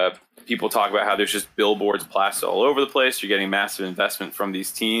 Yeah. People talk about how there's just billboards plastered all over the place. You're getting massive investment from these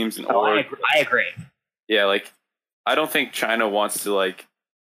teams and I agree. Yeah, like, I don't think China wants to, like,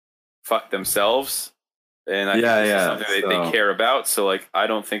 fuck themselves, and I think this is something they care about. So, like, I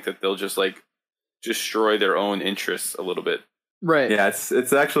don't think that they'll just, like, destroy their own interests a little bit. Right. Yeah,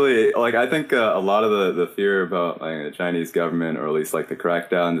 it's actually, like, I think a lot of the fear about, like, the Chinese government, or at least, like, the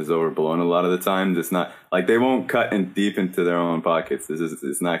crackdown, is overblown a lot of the time. It's not, like, they won't cut in deep into their own pockets.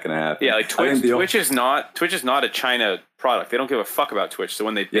 It's not going to happen. Yeah, like, Twitch is not a China product. They don't give a fuck about Twitch. So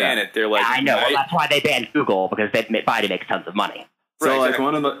when they ban it, they're like, yeah, I know. Well, that's why they banned Google, because Biden makes tons of money. So, right, like,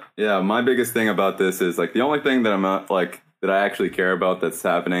 exactly. My biggest thing about this is, like, the only thing that I'm not, like, that I actually care about that's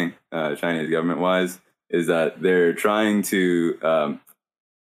happening Chinese government wise is that they're trying to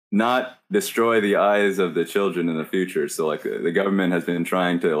not destroy the eyes of the children in the future. So, like, the government has been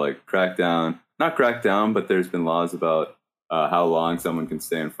trying to, like, not crack down, but there's been laws about how long someone can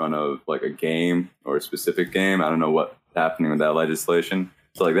stay in front of, like, a game or a specific game. I don't know what's happening with that legislation.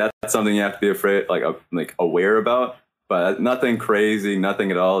 So, like, that's something you have to be afraid, like aware about. But nothing crazy,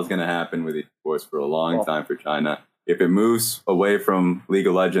 nothing at all is going to happen with esports for a long time for China. If it moves away from League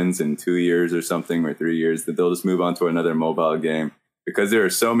of Legends in 2 years or something, or 3 years, that they'll just move on to another mobile game, because there are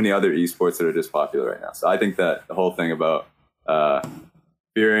so many other esports that are just popular right now. So I think that the whole thing about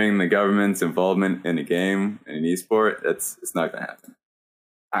fearing the government's involvement in a game, in an esport, it's not going to happen.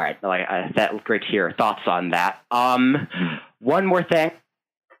 All right. That's great to hear your thoughts on that. One more thing.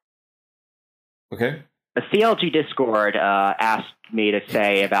 Okay. the CLG Discord asked me to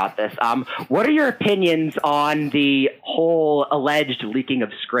say about this. What are your opinions on the whole alleged leaking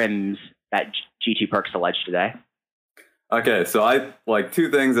of scrims that G2 Perks alleged today? Okay, so I like two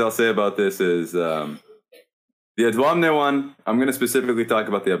things I'll say about this is the Adwamne one. I'm going to specifically talk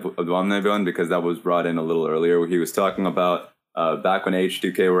about the Adwamne one because that was brought in a little earlier. Where he was talking about back when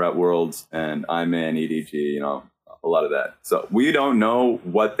H2K were at Worlds and I'm in EDG, a lot of that. So we don't know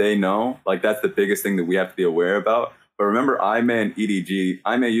what they know. Like that's the biggest thing that we have to be aware about. But remember, IMA and EDG,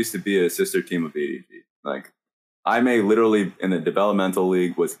 IMA used to be a sister team of EDG. Like IMA literally in the developmental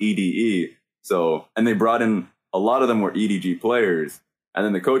league was EDE. So, and they brought in, a lot of them were EDG players. And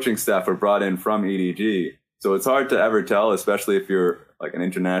then the coaching staff were brought in from EDG. So it's hard to ever tell, especially if you're like an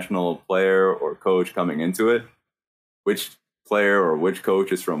international player or coach coming into it, which player or which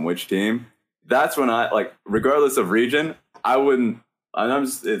coach is from which team. That's when I, like, regardless of region, I wouldn't,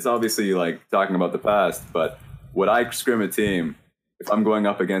 it's obviously like talking about the past, but would I scrim a team if I'm going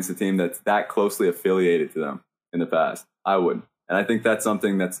up against a team that's that closely affiliated to them in the past? I would. And I think that's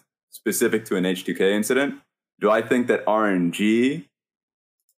something that's specific to an H2K incident. Do I think that RNG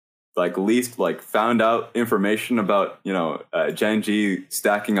found out information about, Gen G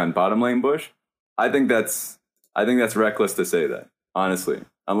stacking on bottom lane bush? I think that's reckless to say that, honestly.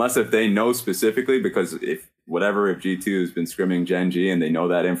 Unless if they know specifically, because if G2 has been scrimming Gen G and they know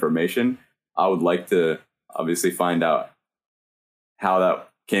that information, I would like to obviously find out how that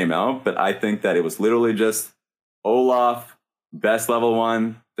came out. But I think that it was literally just Olaf, best level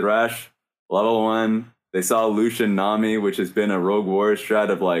 1, Thresh, level 1. They saw Lucian Nami, which has been a Rogue Warrior strat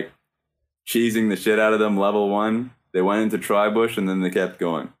of like cheesing the shit out of them level 1. They went into Tribush and then they kept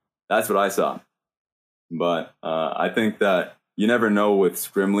going. That's what I saw. But I think that you never know with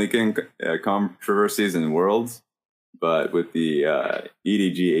scrim leaking controversies in Worlds, but with the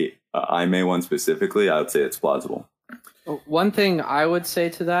EDG IMA one specifically, I would say it's plausible. One thing I would say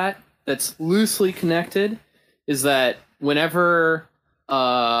to that's loosely connected is that whenever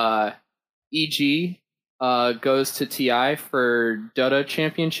EG goes to TI for Dota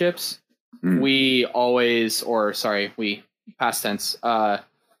championships, we past tense,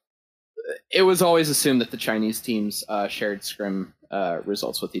 it was always assumed that the Chinese teams shared scrim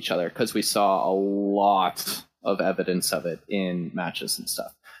results with each other because we saw a lot of evidence of it in matches and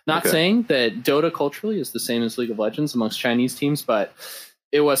stuff. Not saying that Dota culturally is the same as League of Legends amongst Chinese teams, but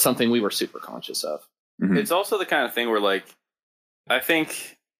it was something we were super conscious of. Mm-hmm. It's also the kind of thing where, like, I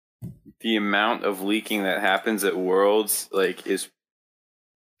think the amount of leaking that happens at Worlds, like, I feel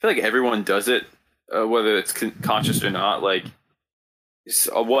like everyone does it, whether it's conscious or not. Like,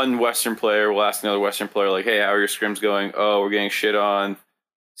 one Western player will ask another Western player, like, hey, how are your scrims going? Oh, we're getting shit on.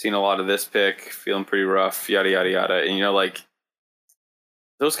 Seen a lot of this pick. Feeling pretty rough. Yada, yada, yada. And, like,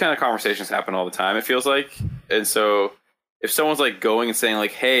 those kind of conversations happen all the time, it feels like. And so if someone's, like, going and saying,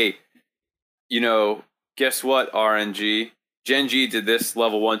 like, hey, guess what, RNG? Gen G did this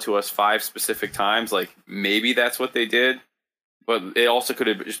level 1 to us 5 specific times. Like, maybe that's what they did. But it also could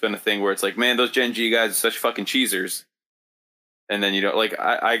have just been a thing where it's like, man, those Gen G guys are such fucking cheesers. And then,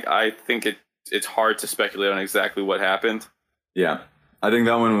 I think it's hard to speculate on exactly what happened. Yeah. I think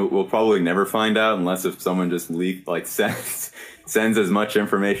that one we'll probably never find out unless if someone just leaked, like, sends as much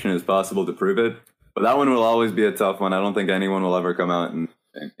information as possible to prove it. But that one will always be a tough one. I don't think anyone will ever come out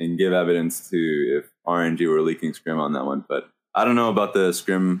and give evidence to if RNG were leaking scrim on that one. But I don't know about the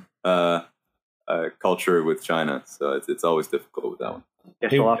scrim culture with China, so it's always difficult with that one.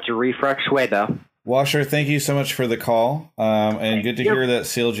 Guess we'll have to refresh way though. Washer, thank you so much for the call, and good to hear that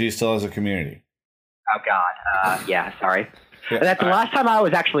CLG still has a community. Oh God, yeah, sorry. Yeah. That's the last time I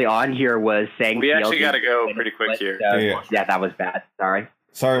was actually on here was saying we actually CLG got to go pretty quick here. So, yeah, that was bad.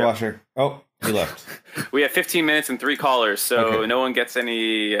 Sorry, Washer. Oh, he left. We have 15 minutes and 3 callers, so no one gets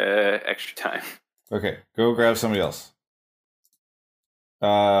any extra time. Okay, go grab somebody else.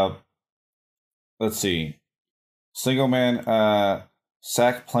 Let's see. Single man,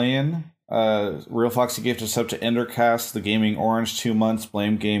 Sack playing. Real Foxy gifted sub to Endercast, The Gaming Orange 2 months,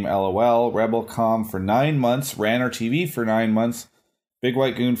 Blame Game LOL, Rebelcom for 9 months, Ranner TV for 9 months, Big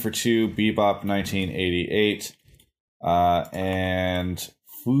White Goon for 2, Bebop 1988, and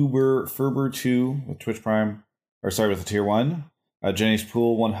Fuber 2 with Twitch Prime, with the tier 1, Jenny's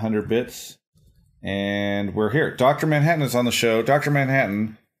Pool 100 bits, and we're here. Dr. Manhattan is on the show. Dr.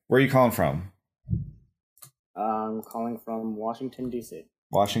 Manhattan, where are you calling from? I'm calling from Washington, D.C.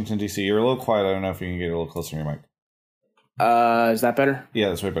 Washington, D.C. You're a little quiet. I don't know if you can get a little closer to your mic. Is that better? Yeah,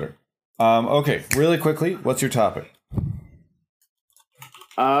 that's way better. Okay, really quickly, what's your topic?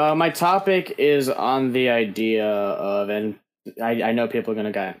 My topic is on the idea of, and I know people are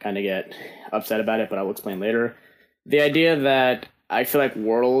going to kind of get upset about it, but I will explain later. The idea that I feel like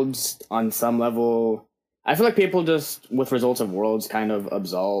Worlds, on some level, I feel like people just, with results of Worlds, kind of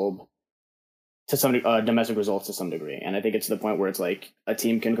absolve to some domestic results to some degree. And I think it's to the point where it's like a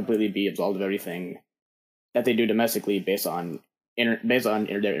team can completely be absolved of everything that they do domestically based on their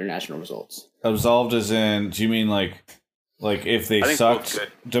international results. Absolved as in, do you mean like if they sucked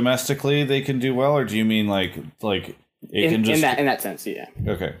domestically, they can do well, or do you mean like it can just in that sense? Yeah.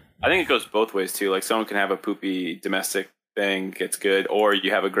 Okay. I think it goes both ways too. Like someone can have a poopy domestic thing, gets good, or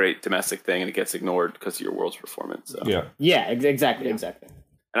you have a great domestic thing and it gets ignored because of your World's performance. So. Yeah. Exactly. And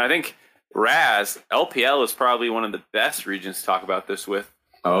I think Raz LPL is probably one of the best regions to talk about this with.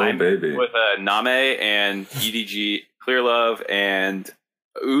 Baby. With Name and EDG, Clearlove, and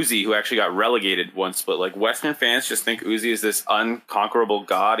Uzi, who actually got relegated one split. Like Western fans just think Uzi is this unconquerable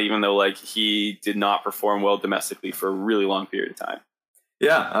god, even though like he did not perform well domestically for a really long period of time.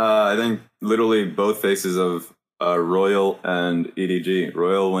 Yeah, I think literally both faces of Royal and EDG.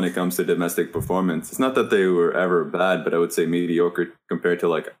 Royal, when it comes to domestic performance, it's not that they were ever bad, but I would say mediocre compared to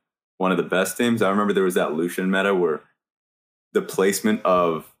like one of the best teams. I remember there was that Lucian meta where the placement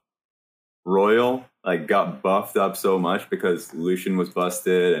of Royal like got buffed up so much because Lucian was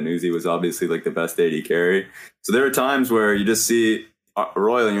busted and Uzi was obviously like the best AD carry. So there are times where you just see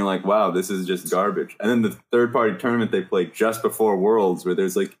Royal and you're like, wow, this is just garbage. And then the third-party tournament they play just before Worlds where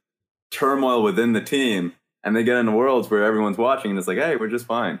there's like turmoil within the team, and they get into Worlds where everyone's watching and it's like, hey, we're just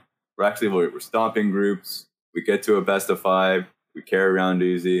fine. We're stomping groups. We get to a best of 5. We carry around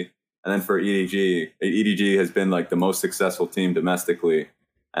Uzi. And then for EDG has been like the most successful team domestically.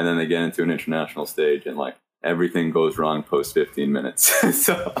 And then they get into an international stage and like everything goes wrong post 15 minutes.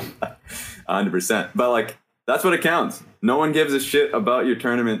 So 100%. But like, that's what it counts. No one gives a shit about your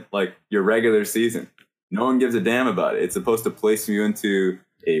tournament, like your regular season. No one gives a damn about it. It's supposed to place you into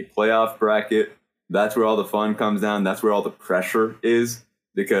a playoff bracket. That's where all the fun comes down. That's where all the pressure is,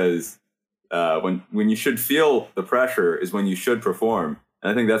 because when you should feel the pressure is when you should perform.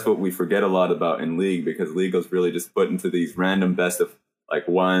 And I think that's what we forget a lot about in League, because League was really just put into these random best of like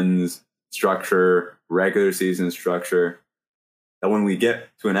ones structure, regular season structure. That when we get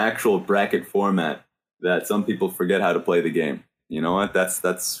to an actual bracket format, that some people forget how to play the game. You know what?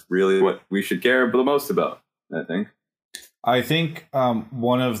 That's really what we should care the most about, I think. I think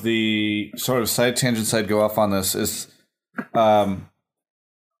one of the sort of side tangents I'd go off on this is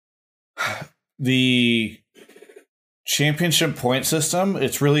the championship point system.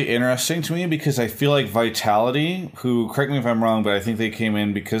 It's really interesting to me because I feel like Vitality, who, correct me if I'm wrong, but I think they came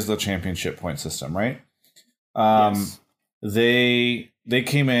in because of the championship point system, right? Yes. They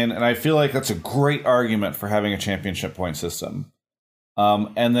came in, and I feel like that's a great argument for having a championship point system.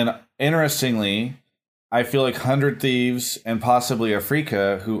 And then, interestingly, I feel like 100 Thieves and possibly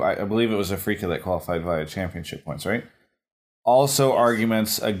Afrika, who I believe it was Afrika that qualified via championship points, right? Also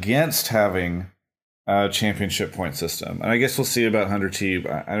arguments against having a championship point system. And I guess we'll see about 100 T.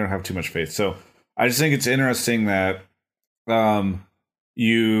 I don't have too much faith. So I just think it's interesting that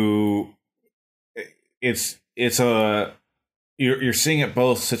you're seeing it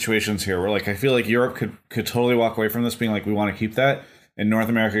both situations here, where like I feel like Europe could totally walk away from this being like, we want to keep that, and North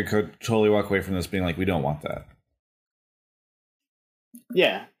America could totally walk away from this being like, we don't want that.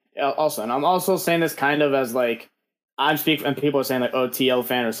 Yeah. Also, and I'm also saying this kind of as like, I'm speaking, and people are saying like, oh, TL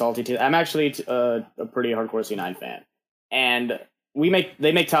fan or salty TL. I'm actually a pretty hardcore C9 fan, and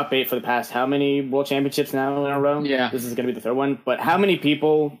they make top 8 for the past how many world championships now in a row? Yeah, this is going to be the third one. But how many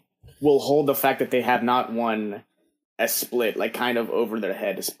people will hold the fact that they have not won a split like kind of over their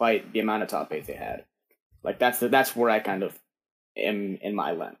head, despite the amount of top 8 they had? Like that's where I kind of am in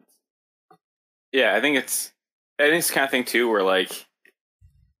my lens. Yeah, I think it's the kind of thing too, where like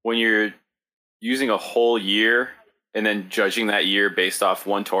when you're using a whole year and then judging that year based off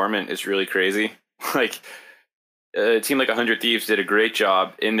one tournament is really crazy. Like a team like 100 Thieves did a great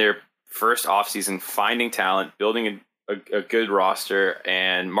job in their first offseason finding talent, building a good roster,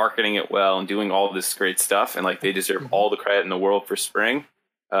 and marketing it well, and doing all this great stuff. And like they deserve all the credit in the world for spring.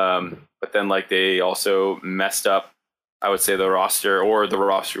 But then like they also messed up, I would say, the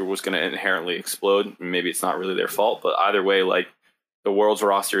roster was going to inherently explode. Maybe it's not really their fault, but either way, like the world's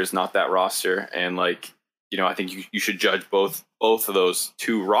roster is not that roster. And like, you know, I think you should judge both of those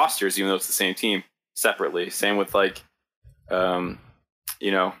two rosters, even though it's the same team, separately. Same with like,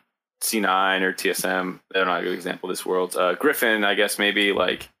 you know, C9 or TSM. They're not a good example of this world. Griffin, I guess, maybe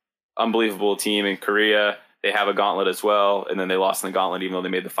like unbelievable team in Korea. They have a gauntlet as well, and then they lost in the gauntlet even though they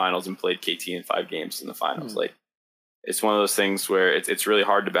made the finals and played KT in 5 games in the finals. Like, it's one of those things where it's really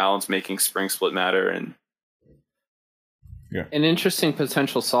hard to balance making spring split matter. And An interesting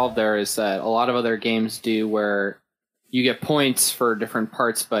potential solve there is that a lot of other games do where you get points for different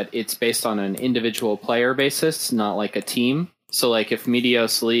parts, but it's based on an individual player basis, not like a team. So, like, if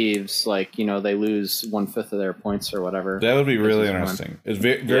Meteos leaves, like, you know, they lose 1/5 of their points or whatever. That would be really interesting. It's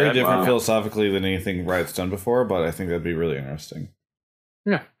very different philosophically than anything Riot's done before, but I think that'd be really interesting.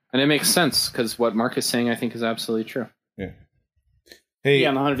 Yeah, and it makes sense because what Mark is saying, I think, is absolutely true. Yeah. Hey, yeah,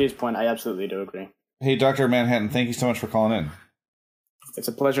 on the 100 point, I absolutely do agree. Hey, Dr. Manhattan, thank you so much for calling in. It's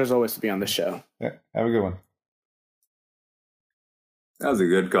a pleasure as always to be on the show. Yeah, have a good one. That was a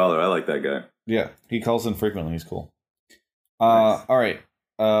good caller. I like that guy. Yeah, he calls in frequently. He's cool. Nice. All right.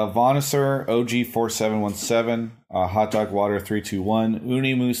 Vonaser, OG4717, Hot Dog Water 321,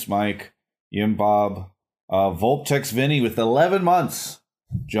 Uni Moose Mike, Yim Bob, Volptex Vinny with 11 months,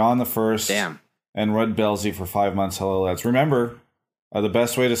 John the First, and Rud Belzy for 5 months. Hello, lads. Remember, the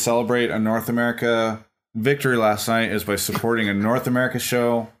best way to celebrate a North America victory last night is by supporting a North America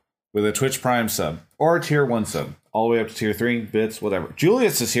show with a Twitch Prime sub or a Tier 1 sub, all the way up to Tier 3, bits, whatever.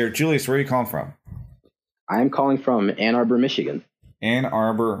 Julius is here. Julius, where are you calling from? I'm calling from Ann Arbor, Michigan. Ann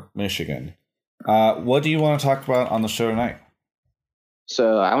Arbor, Michigan. What do you want to talk about on the show tonight?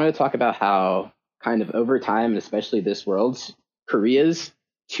 So I want to talk about how kind of over time, and especially this Worlds, Korea's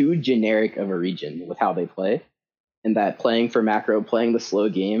too generic of a region with how they play, and that playing for macro, playing the slow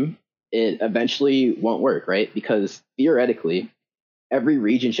game, it eventually won't work, right? Because theoretically, every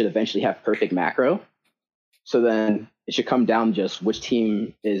region should eventually have perfect macro. So then it should come down just which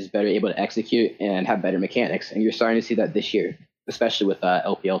team is better able to execute and have better mechanics. And you're starting to see that this year, especially with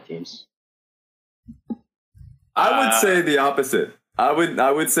LPL teams. I would say the opposite. I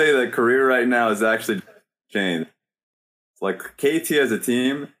would say that Korea right now is actually changed. Like KT as a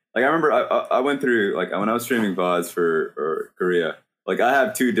team, like I remember I went through, like when I was streaming VODs for Korea, like I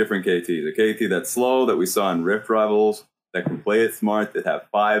have two different KTs. A KT that's slow that we saw in Rift Rivals that can play it smart, that have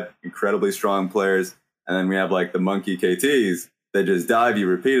 5 incredibly strong players. And then we have like the monkey KTs that just dive you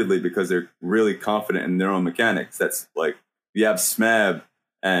repeatedly because they're really confident in their own mechanics. That's like, you have Smeb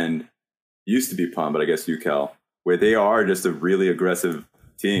and used to be Pon, but I guess UCal, where they are just a really aggressive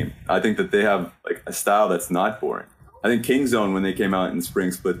team. I think that they have like a style that's not boring. I think Kingzone, when they came out in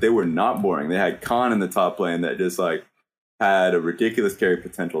Spring Split, they were not boring. They had Khan in the top lane that just like had a ridiculous carry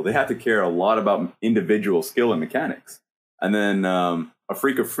potential. They had to care a lot about individual skill and mechanics. And then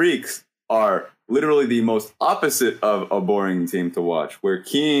Afrika Freaks are literally the most opposite of a boring team to watch, where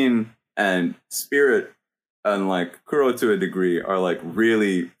Keen and Spirit and like Kuro to a degree are like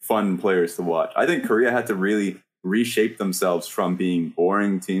really fun players to watch. I think Korea had to really reshape themselves from being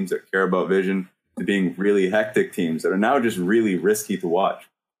boring teams that care about vision to being really hectic teams that are now just really risky to watch.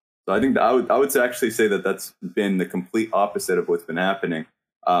 So I think that I would actually say that that's been the complete opposite of what's been happening.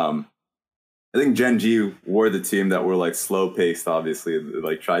 I think Gen G were the team that were like slow paced, obviously,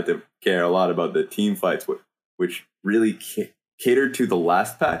 like tried to care a lot about the team fights, which really catered to the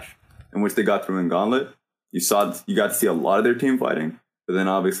last patch in which they got through in Gauntlet. You got to see a lot of their team fighting, but then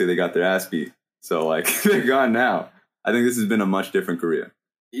obviously they got their ass beat. So like they're gone now. I think this has been a much different Korea.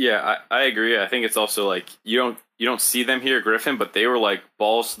 Yeah, I agree. I think it's also like you don't see them here, Griffin, but they were like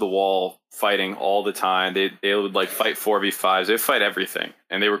balls to the wall fighting all the time. They would like fight 4v5s. They would fight everything,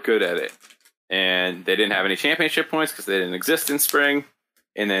 and they were good at it. And they didn't have any championship points because they didn't exist in spring.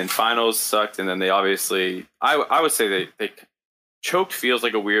 And then finals sucked. And then they obviously, I would say they choked feels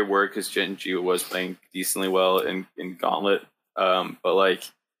like a weird word because Gen G was playing decently well in Gauntlet. But like,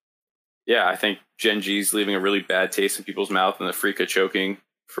 yeah, I think Gen G's leaving a really bad taste in people's mouth, and the Freaka choking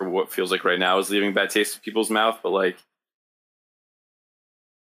for what feels like right now is leaving a bad taste in people's mouth. But like,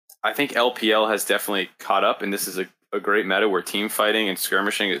 I think LPL has definitely caught up, and this is a great meta where team fighting and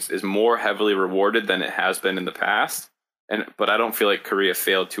skirmishing is more heavily rewarded than it has been in the past. But I don't feel like Korea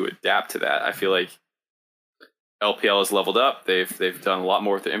failed to adapt to that. I feel like LPL has leveled up. They've done a lot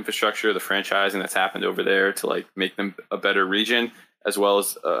more with the infrastructure, the franchising that's happened over there to like make them a better region, as well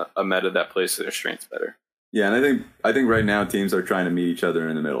as a meta that plays to their strengths better. Yeah, and I think right now teams are trying to meet each other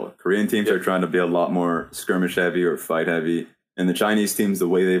in the middle. Korean teams are trying to be a lot more skirmish heavy or fight heavy, and the Chinese teams, the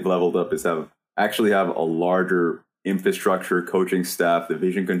way they've leveled up is actually have a larger infrastructure, coaching staff. The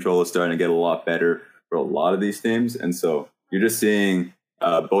vision control is starting to get a lot better for a lot of these teams, and so you're just seeing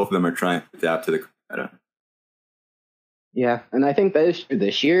both of them are trying to adapt to the meta. Yeah, and I think that is true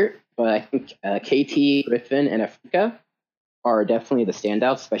this year, but I think KT, Griffin, and Afrika are definitely the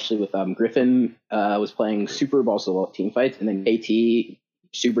standouts, especially with Griffin was playing super balls to the wall team fights, and then KT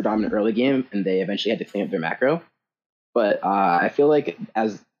super dominant early game, and they eventually had to clean up their macro. But I feel like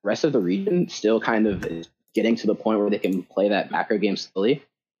as the rest of the region still kind of is getting to the point where they can play that macro game slowly,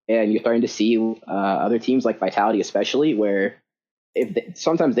 and you're starting to see other teams like Vitality, especially, where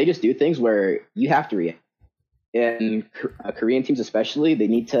sometimes they just do things where you have to react. And Korean teams, especially, they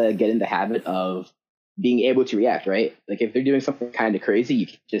need to get in the habit of being able to react, right? Like if they're doing something kind of crazy, you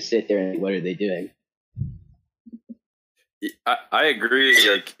can just sit there and what are they doing? I agree,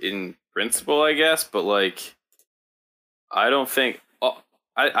 like in principle, I guess, but like I don't think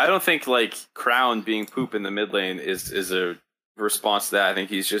like Crown being poop in the mid lane is a response to that. I think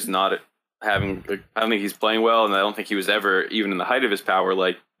he's just not having. I don't think he's playing well, and I don't think he was ever, even in the height of his power,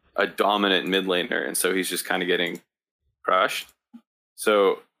 like a dominant mid laner, and so he's just kind of getting crushed.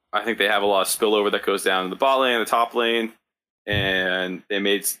 So I think they have a lot of spillover that goes down in the bot lane, the top lane, and they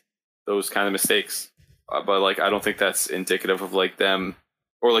made those kind of mistakes. But like, I don't think that's indicative of like them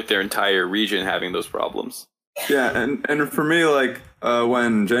or like their entire region having those problems. Yeah, and for me, like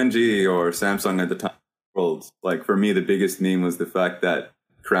when Gen.G or Samsung at the time Worlds, like for me, the biggest meme was the fact that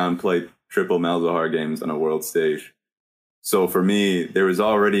Crown played triple Malzahar games on a world stage. So for me, there was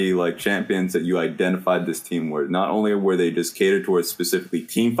already like champions that you identified this team were. Not only were they just catered towards specifically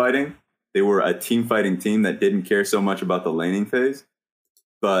team fighting, they were a team fighting team that didn't care so much about the laning phase,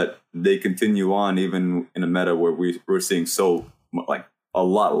 but they continue on even in a meta where we're seeing so like a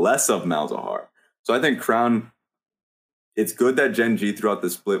lot less of Malzahar. So I think Crown, it's good that Gen.G throughout the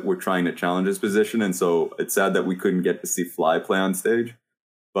split were trying to challenge his position, and so it's sad that we couldn't get to see Fly play on stage.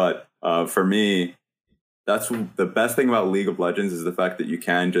 But for me, that's the best thing about League of Legends is the fact that you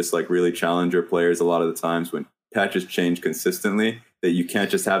can just like really challenge your players a lot of the times when patches change consistently, that you can't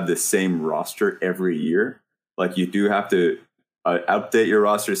just have the same roster every year. Like you do have to update your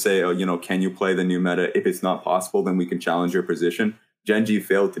roster, say, oh, you know, can you play the new meta? If it's not possible, then we can challenge your position. Gen.G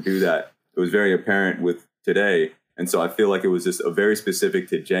failed to do that. It was very apparent with today. And so I feel like it was just a very specific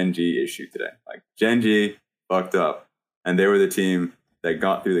to Gen.G issue today. Like Gen.G fucked up, and they were the team that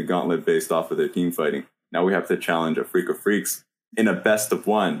got through the gauntlet based off of their team fighting. Now we have to challenge a Freak of Freaks in a best of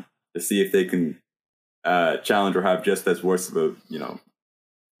one to see if they can challenge or have just as worse of a, you know,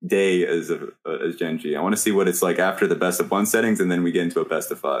 day as Gen.G. I want to see what it's like after the best of one settings, and then we get into a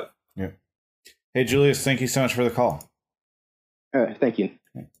best of 5. Yeah. Hey, Julius, thank you so much for the call. Thank you.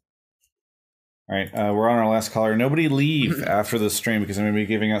 All right, we're on our last caller. Nobody leave after the stream because I'm going to be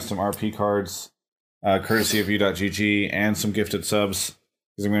giving out some RP cards, courtesy of U.GG, and some gifted subs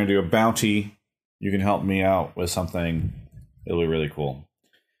because I'm going to do a bounty. You can help me out with something. It'll be really cool.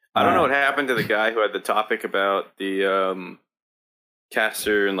 I don't know what happened to the guy who had the topic about the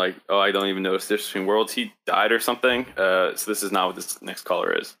caster and like, oh, I don't even know if there's between worlds. He died or something. So this is not what this next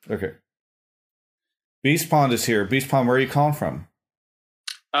caller is. Okay. Beast Pond is here. Beast Pond, where are you calling from?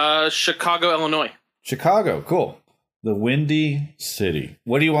 Chicago, Illinois. Chicago, cool. The Windy City.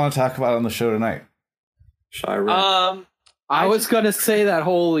 What do you want to talk about on the show tonight? Chirac. I was gonna say that.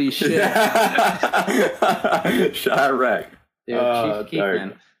 Holy shit! Chirac. Dude, Chief Keef,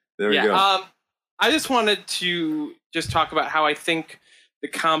 man. There we go. I just wanted to just talk about how I think the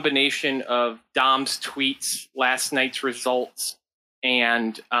combination of Dom's tweets, last night's results,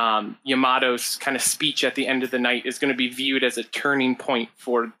 and Yamato's kind of speech at the end of the night is going to be viewed as a turning point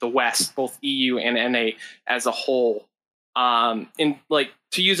for the West, both EU and NA as a whole. In like,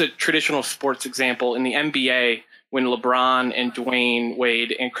 to use a traditional sports example, in the NBA, when LeBron and Dwayne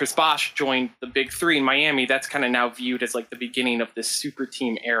Wade and Chris Bosh joined the Big Three in Miami, that's kind of now viewed as like the beginning of this super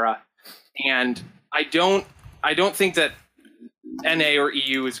team era. And I don't think that NA or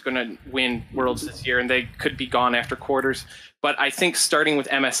EU is going to win Worlds this year, and they could be gone after quarters. But I think starting with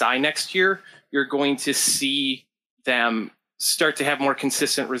MSI next year, you're going to see them start to have more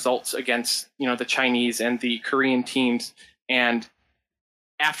consistent results against, you know, the Chinese and the Korean teams. And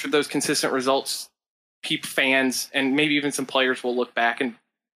after those consistent results, fans and maybe even some players will look back and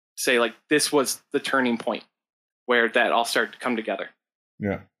say, like, this was the turning point where that all started to come together.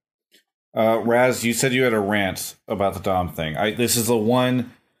 Yeah. Raz, you said you had a rant about the Dom thing. This is the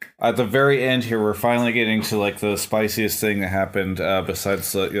one at the very end here. We're finally getting to like the spiciest thing that happened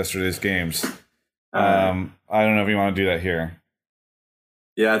besides yesterday's games. I don't know if you want to do that here.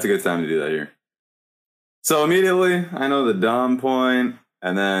 Yeah, it's a good time to do that here. So immediately, I know the Dom point,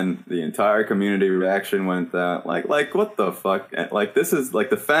 and then the entire community reaction went that like what the fuck? Like this is like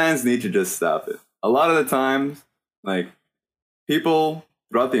the fans need to just stop it. A lot of the times, like people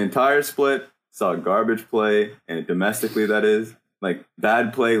throughout the entire split saw garbage play, and domestically that is, like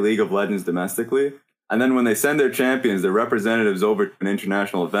bad play League of Legends domestically. And then when they send their champions, their representatives over to an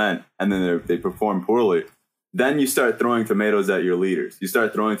international event, and then they perform poorly, then you start throwing tomatoes at your leaders. You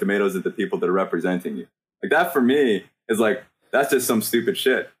start throwing tomatoes at the people that are representing you. Like that for me is like, that's just some stupid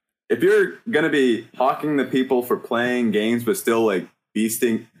shit. If you're going to be hawking the people for playing games but still like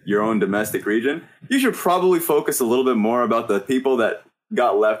beasting your own domestic region, you should probably focus a little bit more about the people that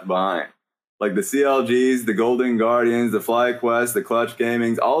got left behind. Like the CLGs, the Golden Guardians, the FlyQuest, the Clutch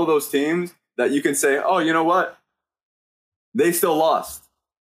Gamings, all of those teams that you can say, oh, you know what? They still lost.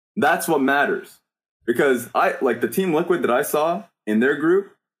 That's what matters. Because the Team Liquid that I saw in their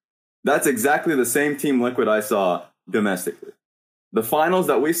group, that's exactly the same Team Liquid I saw domestically. The finals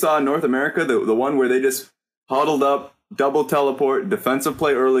that we saw in North America, the one where they just huddled up, double teleport, defensive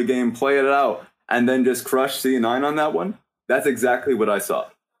play early game, play it out, and then just crush C9 on that one, that's exactly what I saw.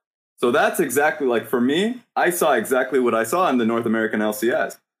 So that's exactly, like, for me, I saw exactly what I saw in the North American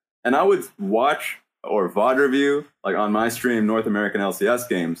LCS. And I would watch or VOD review, like on my stream, North American LCS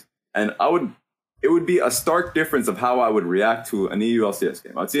games, and it would be a stark difference of how I would react to an EU LCS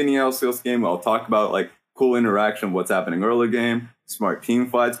game. I'd see an EU LCS game, I'll talk about, like, cool interaction, what's happening early game, smart team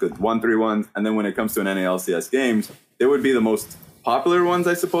fights, good 1-3-1s, and then when it comes to an NALCS games, they would be the most popular ones,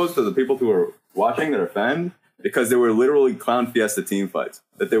 I suppose, to the people who are watching that are fans, because they were literally clown fiesta team fights,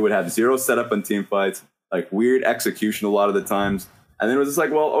 that they would have zero setup on team fights, like weird execution a lot of the times, and then it was just like,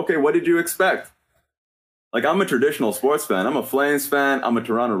 well, okay, what did you expect? Like, I'm a traditional sports fan. I'm a Flames fan. I'm a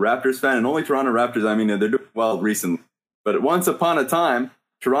Toronto Raptors fan, and only Toronto Raptors, I mean, they're doing well recently. But once upon a time,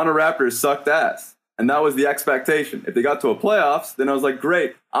 Toronto Raptors sucked ass, and that was the expectation. If they got to a playoffs, then I was like,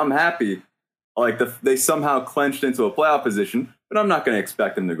 great, I'm happy. Like, they somehow clenched into a playoff position, but I'm not going to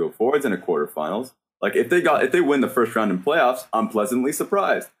expect them to go forwards in a quarterfinals. Like, if they win the first round in playoffs, I'm pleasantly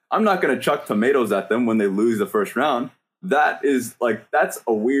surprised. I'm not going to chuck tomatoes at them when they lose the first round. That's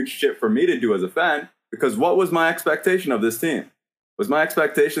a weird shit for me to do as a fan, because what was my expectation of this team? Was my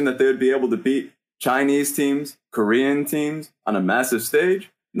expectation that they would be able to beat Chinese teams, Korean teams on a massive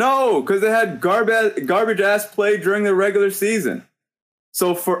stage? No, because they had garbage ass play during the regular season.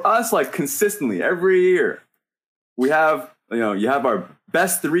 So for us, like, consistently every year, we have, you have our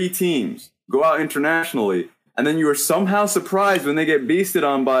best 3 teams go out internationally, and then you are somehow surprised when they get beasted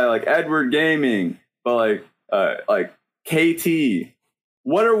on by, like, Edward Gaming, by like KT.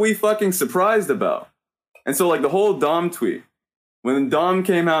 What are we fucking surprised about? And so, like, the whole Dom tweet, when Dom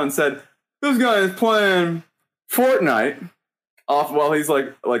came out and said, this guy is playing Fortnite off while he's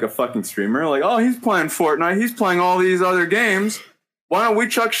like a fucking streamer, like, oh, he's playing Fortnite, he's playing all these other games, why don't we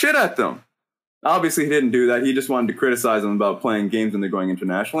chuck shit at them? Obviously, he didn't do that. He just wanted to criticize them about playing games when they're going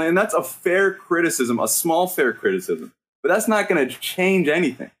internationally. And that's a fair criticism, a small fair criticism. But that's not going to change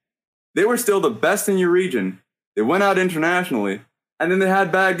anything. They were still the best in your region. They went out internationally, and then they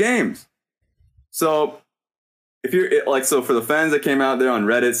had bad games. So, so for the fans that came out there on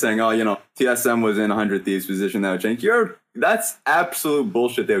Reddit saying, oh, TSM was in 100 Thieves position, that would change. That's absolute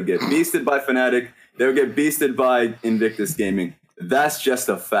bullshit. They would get beasted by Fnatic. They would get beasted by Invictus Gaming. That's just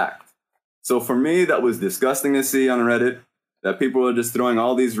a fact. So for me, that was disgusting to see on Reddit, that people are just throwing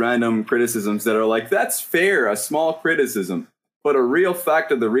all these random criticisms that are like, that's fair, a small criticism. But a real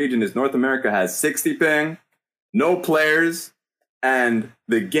fact of the region is North America has 60 ping, no players, and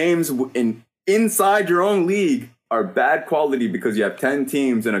the games inside your own league are bad quality because you have 10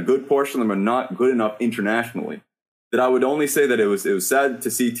 teams and a good portion of them are not good enough internationally. That I would only say that it was sad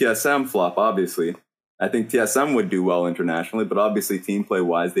to see TSM flop, obviously. I think TSM would do well internationally, but obviously team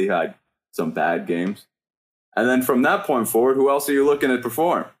play-wise, they had some bad games. And then from that point forward, who else are you looking to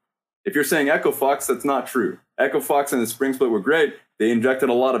perform? If you're saying Echo Fox, that's not true. Echo Fox and the Spring Split were great. They injected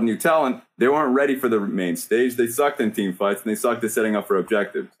a lot of new talent. They weren't ready for the main stage. They sucked in team fights, and they sucked at setting up for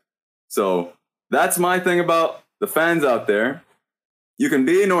objectives. So that's my thing about the fans out there. You can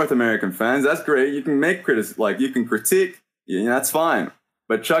be North American fans. That's great. You can make you can critique. That's fine.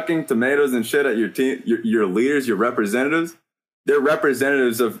 But chucking tomatoes and shit at your team, your leaders, your representatives, they're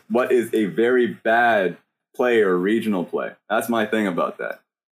representatives of what is a very bad play or regional play. That's my thing about that.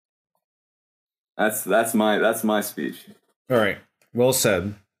 That's my speech. All right. Well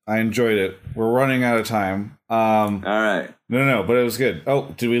said. I enjoyed it. We're running out of time. All right. No, but it was good.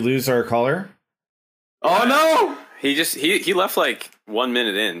 Oh, did we lose our caller? Oh no! He left like 1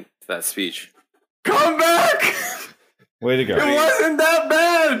 minute in to that speech. Come back! Way to go. It wasn't that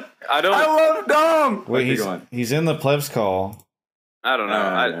bad. I love Dom. Wait, he's in the plebs call. I don't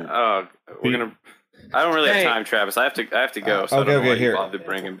know. I don't really have time, Travis. I have to go. So okay. Here, to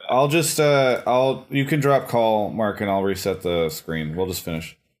bring him back. I'll just you can drop call, Mark, and I'll reset the screen. We'll just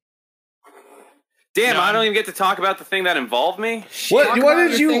finish. Damn, I don't even get to talk about the thing that involved me. What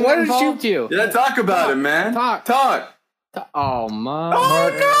did you? Yeah, talk about it, man. Talk. Oh my!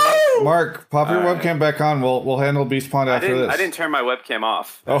 Oh no! Mark, pop your webcam back on. We'll handle Beast Pond after this. I didn't turn my webcam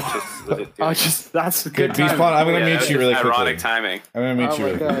off. That's a good Beast Pond. I'm gonna mute you really quickly. Ironic timing. I'm gonna mute you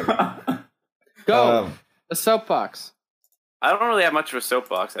really quickly. Go the soapbox. I don't really have much of a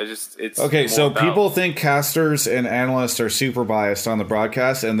soapbox. It's okay. more So about- people think casters and analysts are super biased on the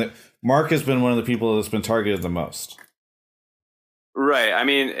broadcast, and that Mark has been one of the people that's been targeted the most. Right. I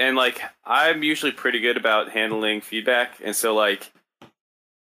mean, and like I'm usually pretty good about handling feedback, and so like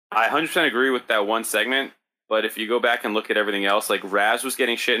I 100% agree with that one segment. But if you go back and look at everything else, like Raz was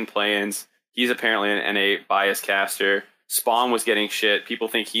getting shit in play-ins. He's apparently an NA bias caster. Spawn was getting shit. People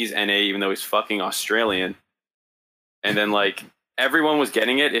think he's NA even though he's fucking Australian. And then like everyone was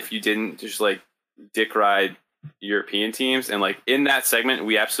getting it if you didn't just like dick ride European teams. And like in that segment,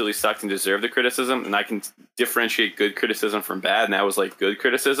 we absolutely sucked and deserved the criticism. And I can differentiate good criticism from bad, and that was like good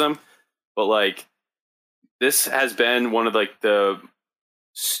criticism. But like this has been one of like the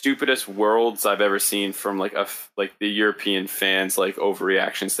stupidest worlds I've ever seen from like the European fans, like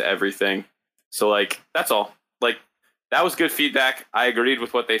overreactions to everything. So like that's all. Like that was good feedback. I agreed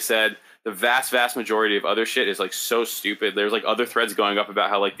with what they said. The vast majority of other shit is like so stupid. There's like other threads going up about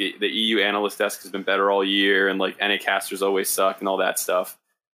how like the EU analyst desk has been better all year, and like NA casters always suck and all that stuff.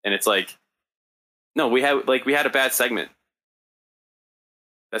 And it's like, no, we had a bad segment.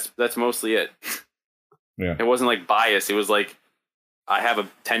 That's mostly it. Yeah. It wasn't like bias. It was like I have a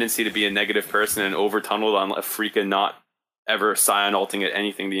tendency to be a negative person and over tunneled on a freaking not ever Scion ulting at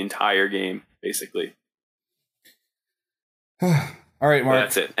anything the entire game, basically. All right, Mark. But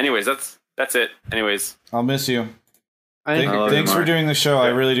that's it. Anyways, that's it. Anyways, I'll miss you. I Thanks for doing the show. I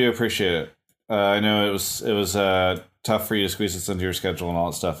really do appreciate it. I know it was tough for you to squeeze this into your schedule and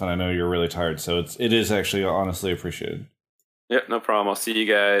all that stuff, and I know you're really tired, so it is actually honestly appreciated. Yep, no problem. I'll see you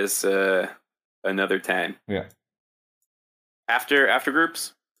guys another time. Yeah. After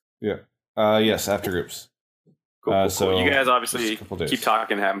groups? Yeah. Yes, after groups. Cool. So you guys obviously just a couple days. keep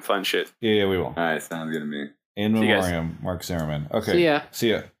talking, having fun shit. Yeah, we will. All right, sounds good to me. In See you guys. memoriam, Mark Zimmerman. Okay. See ya.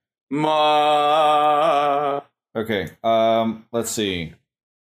 See ya. Ma. Okay. Let's see.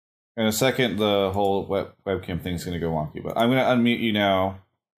 In a second, the whole webcam thing's going to go wonky, but I'm going to unmute you now,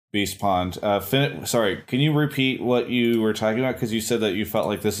 Beast Pond. Sorry, can you repeat what you were talking about? Because you said that you felt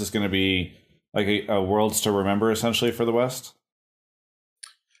like this is going to be like a Worlds to remember, essentially, for the West?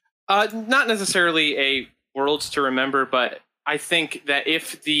 Not necessarily a Worlds to remember, but I think that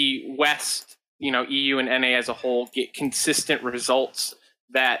if the West, EU and NA as a whole get consistent results,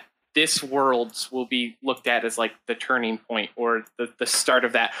 that this Worlds will be looked at as like the turning point or the start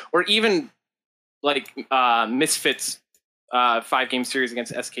of that, or even like Misfits 5-game series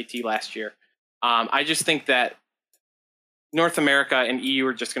against SKT last year. I just think that North America and EU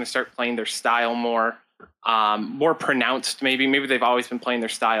are just going to start playing their style more pronounced. Maybe they've always been playing their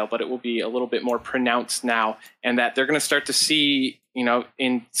style, but it will be a little bit more pronounced now, and that they're going to start to see,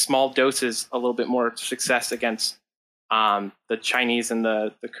 in small doses, a little bit more success against the Chinese and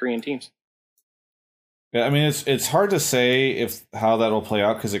the Korean teams. Yeah, I mean, it's hard to say how that'll play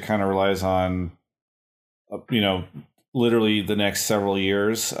out because it kind of relies on, literally the next several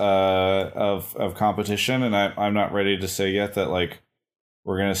years of competition, and I'm not ready to say yet that like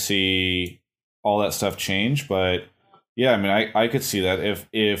we're gonna see all that stuff change. But yeah, I mean, I could see that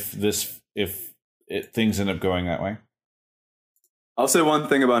if things end up going that way. I'll say one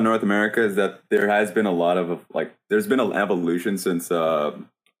thing about North America is that there has been a lot of there's been an evolution since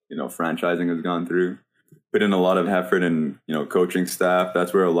franchising has gone through. Put in a lot of effort in coaching staff.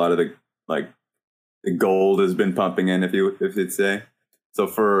 That's where a lot of the gold has been pumping in, if you'd say. So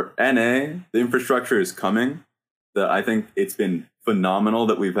for NA, the infrastructure is coming. I think it's been phenomenal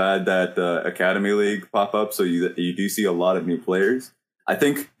that we've had that Academy League pop up. So you do see a lot of new players. I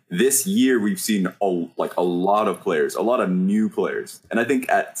think this year we've seen a lot of players, a lot of new players. And I think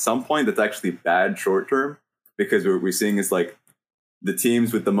at some point that's actually bad short term, because what we're seeing is like the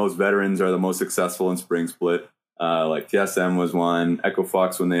teams with the most veterans are the most successful in Spring Split. Like TSM was one, Echo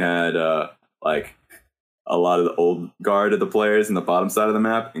Fox when they had a lot of the old guard of the players in the bottom side of the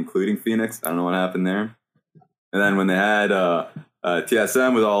map, including Phoenix. I don't know what happened there. And then when they had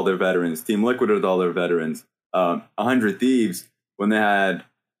TSM with all their veterans, Team Liquid with all their veterans, 100 Thieves when they had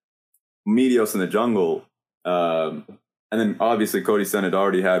Meteos in the jungle, and then obviously Cody Sun had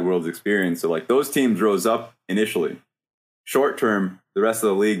already had Worlds experience. So like those teams rose up initially. Short term, the rest of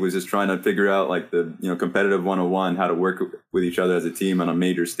the league was just trying to figure out like the competitive 101, how to work with each other as a team on a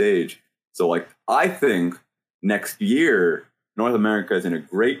major stage. So like I think next year North America is in a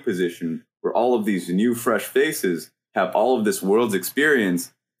great position where all of these new fresh faces have all of this Worlds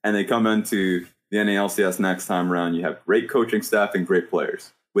experience, and they come into the NALCS next time around. You have great coaching staff and great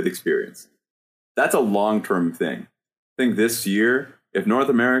players with experience. That's a long-term thing. I think this year, if North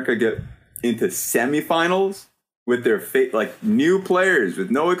America get into semifinals with their new players with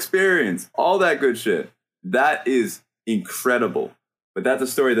no experience, all that good shit, that is incredible. But that's a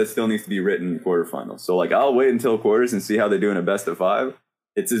story that still needs to be written in the quarterfinals. So, like, I'll wait until quarters and see how they do in a best of 5.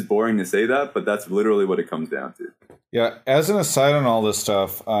 It's just boring to say that, but that's literally what it comes down to. Yeah, as an aside on all this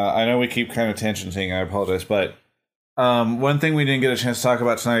stuff, I know we keep kind of tangenting, I apologize, but one thing we didn't get a chance to talk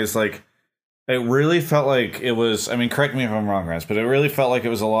about tonight is, like, it really felt like it was, I mean, correct me if I'm wrong, guys, but it really felt like it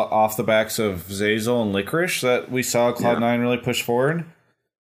was a lot off the backs of Zeyzal and Licorice that we saw Cloud9 really push forward.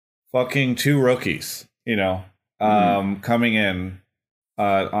 Fucking 2 rookies, you know, coming in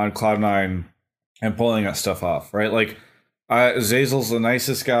on Cloud9 and pulling that stuff off, right? Like, Zeyzal's the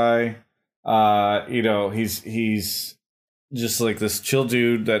nicest guy. You know, he's just like this chill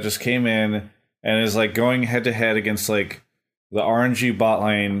dude that just came in and is like going head to head against like the RNG bot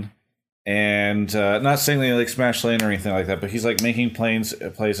lane, and not saying they like smash lane or anything like that, but he's like making plays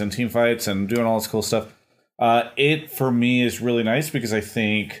in team fights and doing all this cool stuff. It for me is really nice because I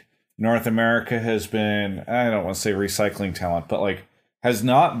think North America has been, I don't want to say recycling talent, but like has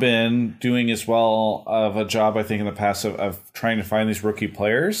not been doing as well of a job, I think, in the past of trying to find these rookie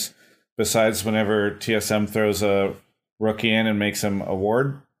players, besides whenever TSM throws a rookie in and makes him a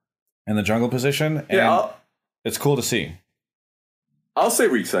ward in the jungle position. And it's cool to see. I'll say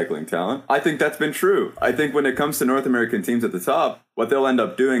recycling talent. I think that's been true. I think when it comes to North American teams at the top, what they'll end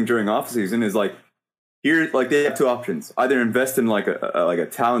up doing during offseason is like, they have 2 options. Either invest in like a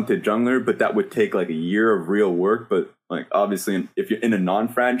talented jungler, but that would take like a year of real work. But like obviously, if you're in a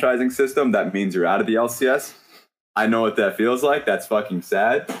non-franchising system, that means you're out of the LCS. I know what that feels like. That's fucking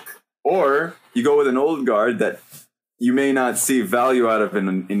sad. Or you go with an old guard that you may not see value out of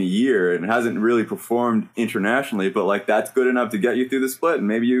in a year and hasn't really performed internationally, but like that's good enough to get you through the split, and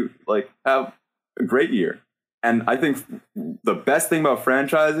maybe you like have a great year. And I think the best thing about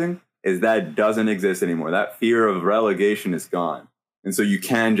franchising is that it doesn't exist anymore. That fear of relegation is gone. And so you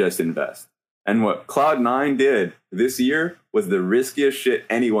can just invest. And what Cloud9 did this year was the riskiest shit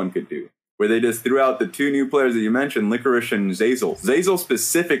anyone could do, where they just threw out the 2 new players that you mentioned, Licorice and Zeyzal. Zeyzal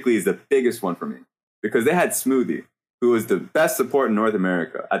specifically is the biggest one for me because they had Smoothie, who was the best support in North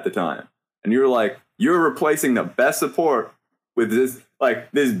America at the time. And you're like, you're replacing the best support with this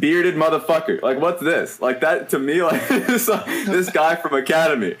bearded motherfucker. Like, what's this? Like, that to me, like this guy from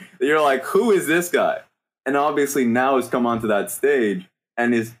Academy. You're like, who is this guy? And obviously now has come onto that stage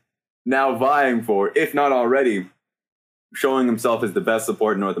and is now vying for, if not already, showing himself as the best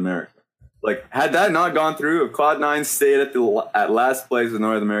support in North America. Like, had that not gone through, if Cloud9 stayed at last place in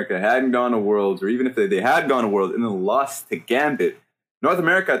North America, hadn't gone to Worlds, or even if they had gone to Worlds and then lost to Gambit, North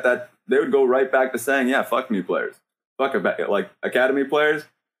America at that, they would go right back to saying, yeah, fuck new players. Fuck like Academy players,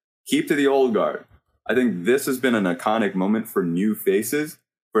 keep to the old guard. I think this has been an iconic moment for new faces,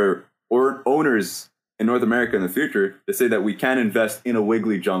 for owners in North America in the future to say that we can invest in a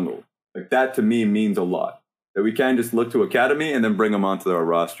Wiggly jungle. Like, that to me means a lot. That we can just look to Academy and then bring them onto our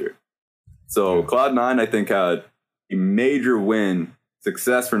roster. So Cloud9, I think, had a major win,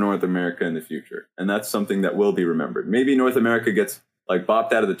 success for North America in the future. And that's something that will be remembered. Maybe North America gets like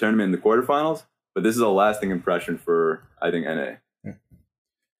bopped out of the tournament in the quarterfinals, but this is a lasting impression for, I think, NA.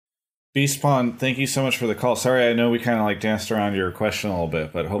 Beastpawn, thank you so much for the call. Sorry, I know we kind of like danced around your question a little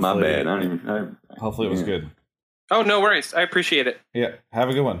bit, but hopefully, my bad. Hopefully it was good. Oh, no worries. I appreciate it. Yeah, have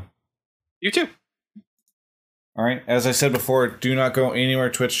a good one. You too. All right. As I said before, do not go anywhere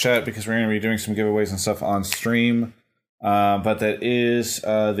Twitch chat because we're going to be doing some giveaways and stuff on stream. But that is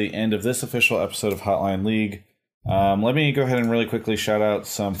the end of this official episode of Hotline League. Let me go ahead and really quickly shout out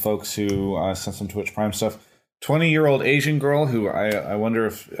some folks who sent some Twitch Prime stuff. 20-year-old Asian girl who I wonder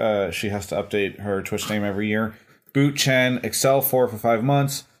if she has to update her Twitch name every year. Boot Chen, Excel 4 for 5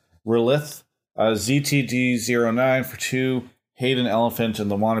 months. Relith, ZTD09 for 2. Hayden Elephant, and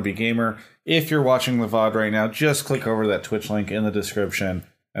the Wannabe Gamer. If you're watching the VOD right now, just click over that Twitch link in the description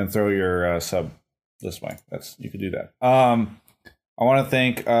and throw your sub this way. You could do that. I want to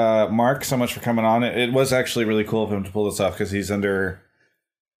thank Mark so much for coming on. It was actually really cool of him to pull this off because he's under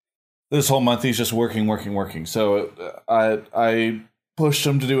this whole month. He's just working. So I pushed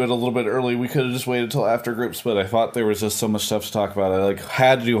him to do it a little bit early. We could have just waited till after groups, but I thought there was just so much stuff to talk about. I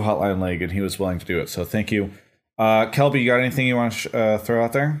had to do Hotline League, and he was willing to do it. So thank you. Kelby, you got anything you want to throw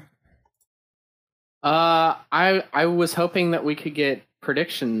out there? I was hoping that we could get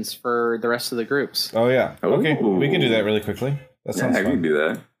predictions for the rest of the groups. Oh yeah. Okay, we can do that really quickly. That sounds fun. We can do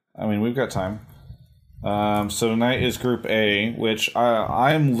that. I mean, we've got time. So tonight is Group A, which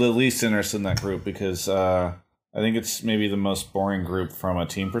I'm the least interested in that group because I think it's maybe the most boring group from a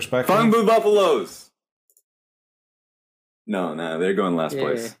team perspective. Fun Blue Buffaloes. No, they're going last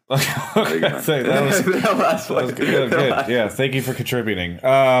place. That was last place. Good. Yeah, thank you for contributing.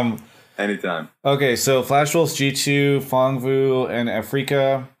 Anytime. Okay, so Flash Wolves, G2, Fongvu, and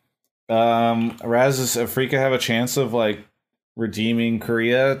Afrika. Raz, does Afrika have a chance of like redeeming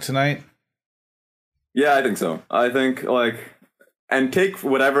Korea tonight? Yeah, I think so. I think and take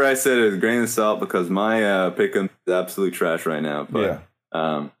whatever I said as a grain of salt because my pick is absolute trash right now. But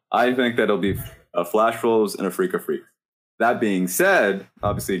I think that it'll be a Flash Wolves and a Afrika Freaks. That being said,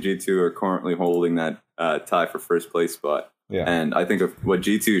 obviously G2 are currently holding that tie for first place spot. Yeah. And I think what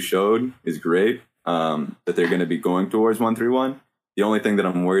G2 showed is great, that they're going to be going towards 1-3-1. The only thing that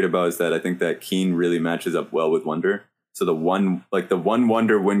I'm worried about is that I think that Keen really matches up well with Wonder. So the one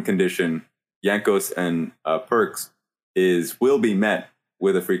Wonder win condition, Yankos and Perks, will be met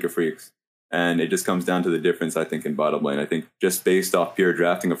with Afrika Freaks. And it just comes down to the difference, I think, in bottom lane. I think just based off pure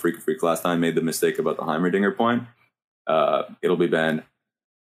drafting, Afrika Freaks last time made the mistake about the Heimerdinger point. It'll be banned.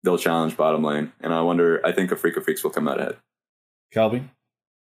 They'll challenge bottom lane. And I think Afrika Freaks will come out ahead. Kelby?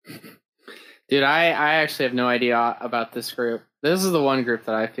 Dude, I actually have no idea about this group. This is the one group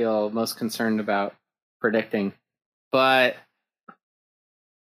that I feel most concerned about predicting. But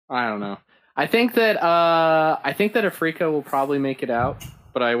I don't know. I think that Afrika will probably make it out,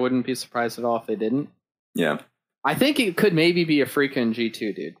 but I wouldn't be surprised at all if they didn't. Yeah. I think it could maybe be Afrika and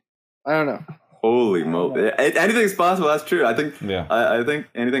G2, dude. I don't know. Holy moly! Anything's possible. That's true. I think. Yeah. I think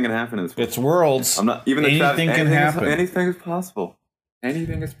anything can happen in this. It's Worlds. I'm not even. Anything can happen. Anything is possible.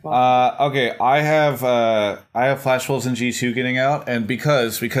 Anything is possible. Okay, I have Flash Wolves and G2 getting out, and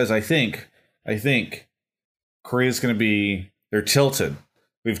because I think Korea's going to be, they're tilted.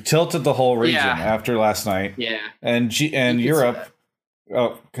 We've tilted the whole region after last night. Yeah. And Europe.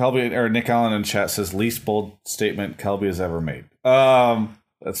 Oh, Kelby or Nick Allen in chat says least bold statement Kelby has ever made.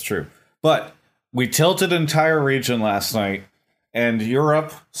 That's true, but we tilted an entire region last night, and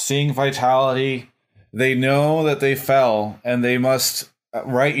Europe, seeing Vitality, they know that they fell, and they must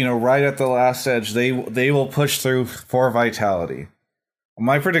right at the last edge. They will push through for Vitality.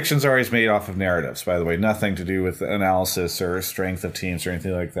 My predictions are always made off of narratives, by the way, nothing to do with analysis or strength of teams or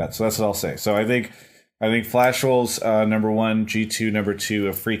anything like that. So that's what I'll say. So I think Flash Wolves number 1, G2 number 2,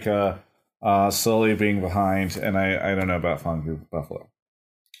 Afrika slowly being behind, and I don't know about Fongbu Buffalo.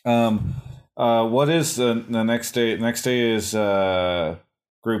 What is the next day? Next day is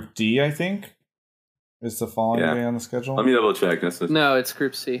Group D, I think. Is the following day on the schedule? Let me double check. No, it's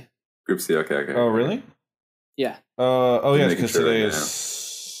Group C. Group C. Okay. Oh, really? Yeah. Yeah, because today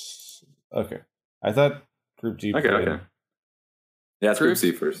is okay. I thought Group D. Okay. Yeah, it's Group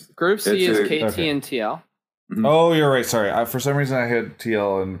C first. Group C is KT and TL. Mm-hmm. Oh, you're right. Sorry, for some reason I had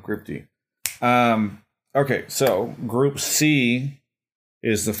TL and Group D. Okay, so Group C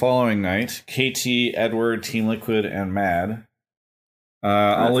is the following night. KT, Edward, Team Liquid, and Mad.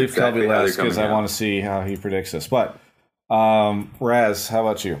 I'll leave Kelby last because I want to see how he predicts this. But Raz, how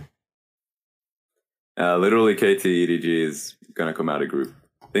about you? Literally, KT EDG is going to come out of group.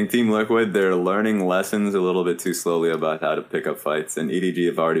 I think Team Liquid, they're learning lessons a little bit too slowly about how to pick up fights, and EDG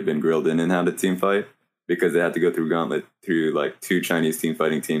have already been grilled in how to team fight because they had to go through gauntlet through like 2 Chinese team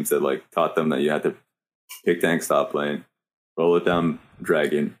fighting teams that like taught them that you had to pick tank, stop lane, roll it down,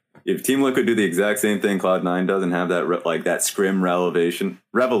 dragon. If Team Liquid do the exact same thing Cloud9 does and have that that scrim revelation,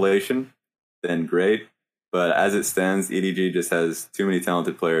 then great. But as it stands, EDG just has too many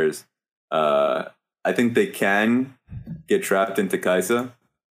talented players. I think they can get trapped into Kai'Sa. I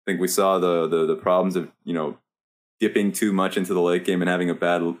think we saw the problems of dipping too much into the late game and having a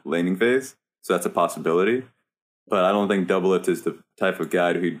bad laning phase. So that's a possibility. But I don't think Doublelift is the type of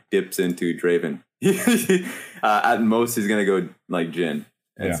guy who dips into Draven. At most, he's going to go like Jhin.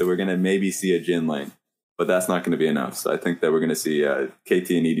 And so we're going to maybe see a Jhin lane. But that's not going to be enough. So I think that we're going to see KT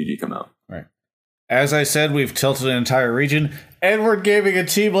and EDG come out. Right. As I said, we've tilted an entire region. Edward Gaming and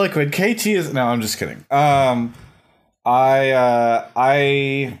Team Liquid. KT is... No, I'm just kidding. I'm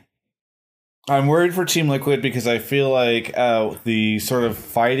worried for Team Liquid because I feel like the sort of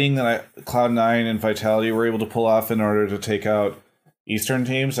fighting that Cloud9 and Vitality were able to pull off in order to take out Eastern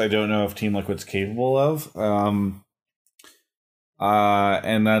teams, I don't know if Team Liquid's capable of.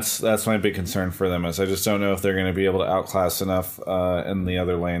 And that's my big concern for them, is I just don't know if they're going to be able to outclass enough in the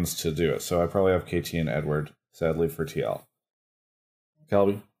other lanes to do it. So I probably have KT and Edward, sadly, for TL.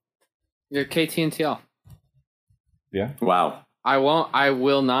 Kelby? You're KT and TL. Yeah? Wow. I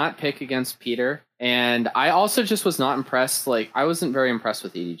will not pick against Peter. And I also just was not impressed. I wasn't very impressed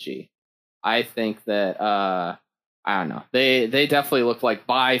with EDG. I think that, I don't know. They definitely look like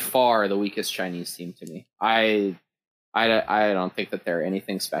by far the weakest Chinese team to me. I don't think that they're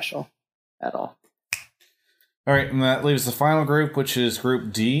anything special at all. All right, and that leaves the final group, which is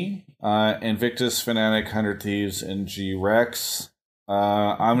Group D. Invictus, Fnatic, 100 Thieves, and G-Rex.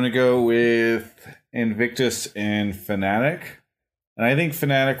 I'm going to go with Invictus and Fnatic. And I think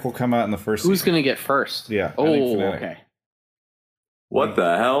Fnatic will come out in the first Who's season. going to get first? Yeah. Oh, okay. What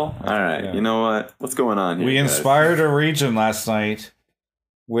the hell? All right. Yeah. You know what? What's going on here? We guys? inspired a region last night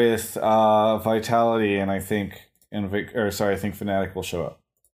with Vitality, and I think I think Fnatic will show up.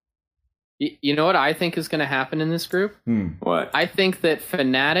 You know what I think is going to happen in this group? What? I think that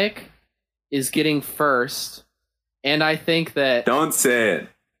Fnatic is getting first, and I think that Don't say it.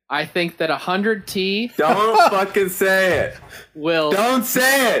 100T Don't fucking say it. will. Don't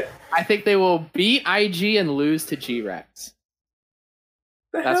say it. I think they will beat IG and lose to G-Rex.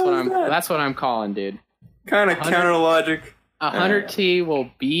 The That's hell what is I'm. that? That's what I'm calling, dude. Kind of 100 counter logic. 100T will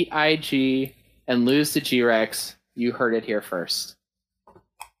beat IG and lose to G-Rex. You heard it here first.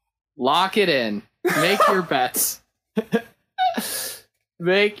 Lock it in. Make your bets.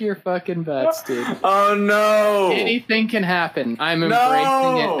 Make your fucking bets, dude. Oh no! Anything can happen. I'm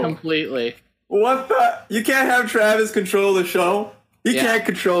embracing it completely. What the? You can't have Travis control the show. He Yeah. can't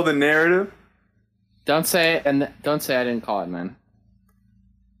control the narrative. Don't say it, and don't say I didn't call it, man.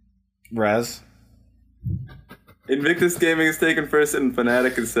 Rez? Invictus Gaming is taken first and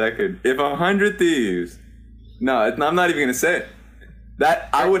Fnatic is second. If 100 Thieves... No, I'm not even going to say it. That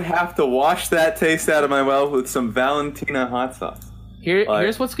I would have to wash that taste out of my mouth with some Valentina hot sauce.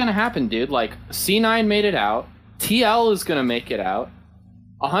 Here's what's gonna happen, dude. Like C9 made it out. TL is gonna make it out.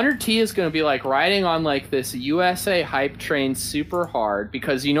 100T is gonna be like riding on like this USA hype train super hard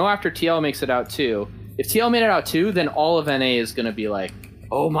because after TL makes it out too. If TL made it out too, then all of NA is gonna be like,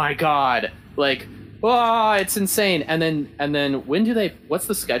 oh my god, like, oh, it's insane. And then when do they? What's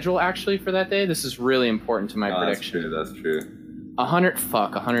the schedule actually for that day? This is really important to my prediction. That's true.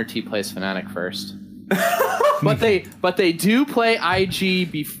 100T plays Fnatic first. but they do play IG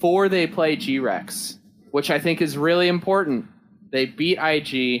before they play G-Rex, which I think is really important. They beat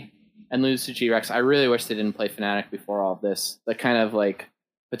IG and lose to G-Rex. I really wish they didn't play Fnatic before all of this. That kind of like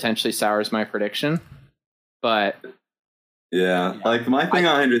potentially sours my prediction. But yeah, like my thing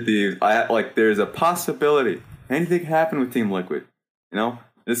on 100 Thieves, there's a possibility anything could happen with Team Liquid.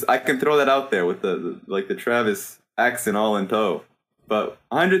 I can throw that out there with the Travis accent all in tow. But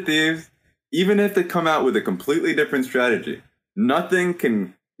 100 Thieves, even if they come out with a completely different strategy, nothing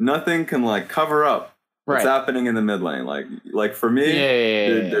can like cover up what's happening in the mid lane. Like for me,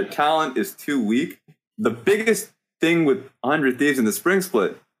 their talent is too weak. The biggest thing with 100 Thieves in the spring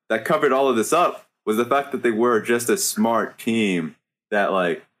split that covered all of this up was the fact that they were just a smart team that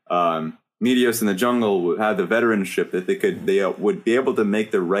Meteos in the jungle had the veteranship that they would be able to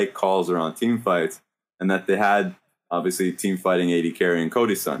make the right calls around team fights, and that they had obviously team fighting AD carry and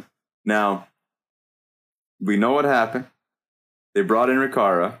Cody's son. Now, we know what happened. They brought in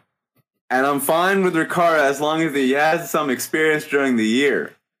Rikara, and I'm fine with Rikara as long as he has some experience during the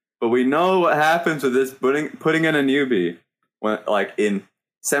year. But we know what happens with this putting in a newbie when in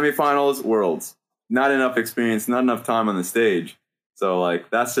semifinals, worlds, not enough experience, not enough time on the stage. So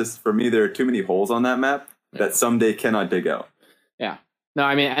that's just, for me, there are too many holes on that map that someday cannot dig out. yeah. No,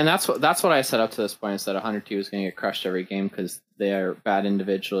 I mean, and that's what I set up to this point, is that 100T was going to get crushed every game because they are bad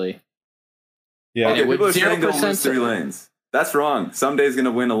individually. Yeah, okay, people are saying they'll 0% lose 3 lanes. That's wrong. Someday's going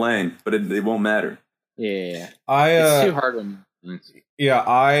to win a lane, but it won't matter. Yeah. It's too hard when.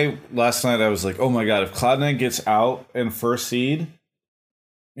 Last night I was like, oh my god, if Cloud9 gets out in first seed,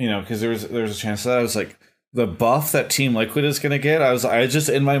 because there was a chance that I was like, the buff that Team Liquid is going to get, I just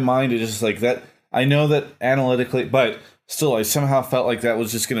in my mind, it just like that. I know that analytically, but still, I somehow felt like that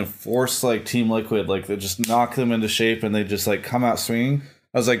was just going to force Team Liquid, they just knock them into shape and they just come out swinging.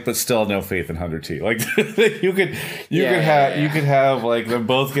 I was like, but still, no faith in 100T. You could have them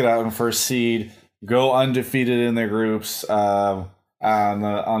both get out in first seed, go undefeated in their groups on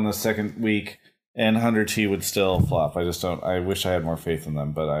the second week, and 100T would still flop. I just don't. I wish I had more faith in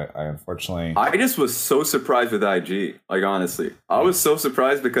them, but I unfortunately. I just was so surprised with IG. Honestly, I was so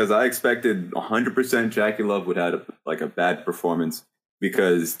surprised because I expected 100% Jackie Love would have a bad performance,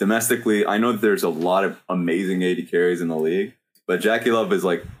 because domestically, I know that there's a lot of amazing AD carries in the league, but Jackie Love is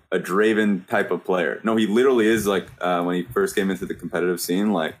a Draven type of player. No, he literally is when he first came into the competitive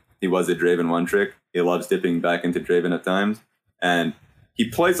scene, he was a Draven one trick. He loves dipping back into Draven at times, and he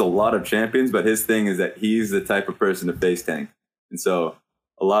plays a lot of champions, but his thing is that he's the type of person to face tank. And so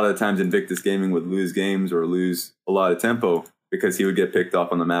a lot of the times Invictus Gaming would lose games or lose a lot of tempo because he would get picked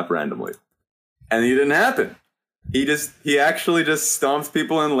off on the map randomly. And it didn't happen. He actually just stomps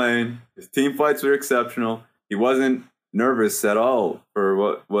people in lane. His team fights were exceptional. He wasn't nervous at all for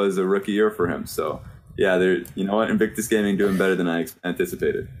what was a rookie year for him. So yeah, Invictus Gaming doing better than I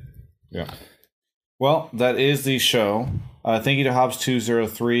anticipated. Yeah. Well, that is the show. Thank you to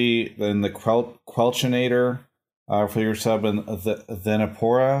Hobbs203, then the Quelchinator for your sub, and the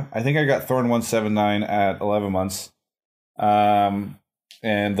Venapora. I think I got Thorn179 at 11 months.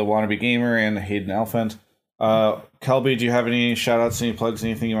 And the Wannabe Gamer and Hayden Elfant. Kelby, do you have any shout-outs, any plugs,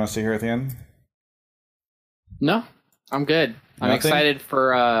 anything you want to say here at the end? No, I'm good. I'm excited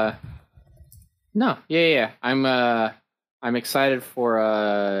for no, yeah. I'm excited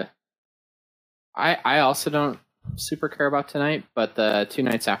for I also don't super care about tonight, but the 2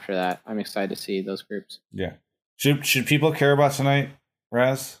 nights after that, I'm excited to see those groups. Yeah. Should people care about tonight,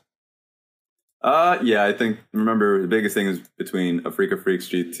 Raz? Yeah, I think, remember, the biggest thing is between Afrika Freaks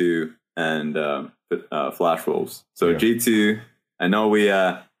G2 and Flash Wolves. So yeah. G2, I know we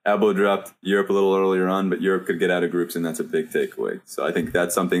elbow dropped Europe a little earlier on, but Europe could get out of groups, and that's a big takeaway. So I think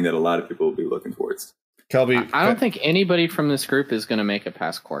that's something that a lot of people will be looking towards. Kelby, I don't think anybody from this group is going to make it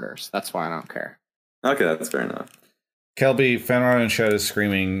past quarters. That's why I don't care. Okay, that's fair enough. Kelby, Fenron and Shed is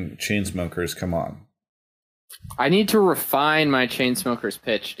screaming, Chainsmokers, come on. I need to refine my Chainsmokers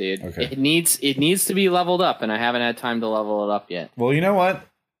pitch, dude. Okay. It needs to be leveled up, and I haven't had time to level it up yet. Well, you know what?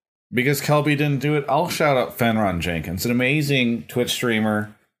 Because Kelby didn't do it, I'll shout out Fenron Jenkins, an amazing Twitch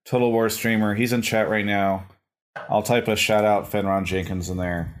streamer, Total War streamer. He's in chat right now. I'll type a shout out Fenron Jenkins in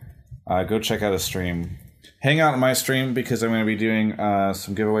there. Go check out his stream. Hang out on my stream because I'm going to be doing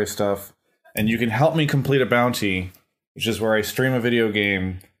some giveaway stuff. And you can help me complete a bounty, which is where I stream a video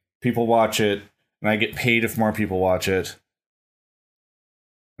game, people watch it, and I get paid if more people watch it.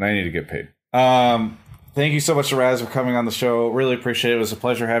 And I need to get paid. Thank you so much to Raz for coming on the show. Really appreciate it. It was a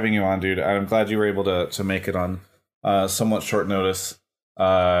pleasure having you on, dude. I'm glad you were able to make it on somewhat short notice.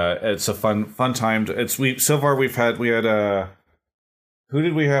 It's a fun time. So far we had who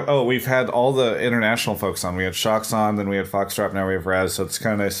did we have? Oh, we've had all the international folks on. We had Shocks on, then we had Foxtrot, now we have Raz. So it's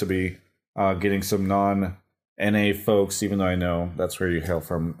kind of nice to be getting some non-NA folks, even though I know that's where you hail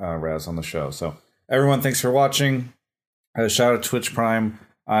from, Raz, on the show. So everyone, thanks for watching. Shout out to Twitch Prime.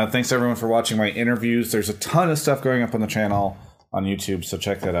 Thanks everyone for watching my interviews. There's a ton of stuff going up on the channel on YouTube, so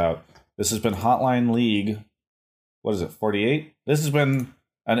check that out. This has been Hotline League. What is it, 48? This has been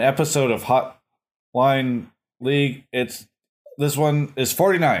an episode of Hotline League. This one is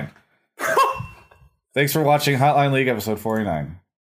 49. Thanks for watching Hotline League episode 49.